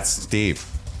Steve. And that's Steve.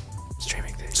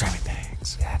 Streaming things. Streaming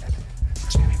Things.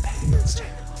 Streaming things.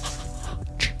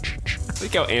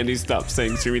 Look how Andy stopped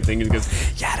saying streaming things and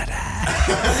goes, yada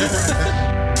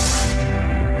da.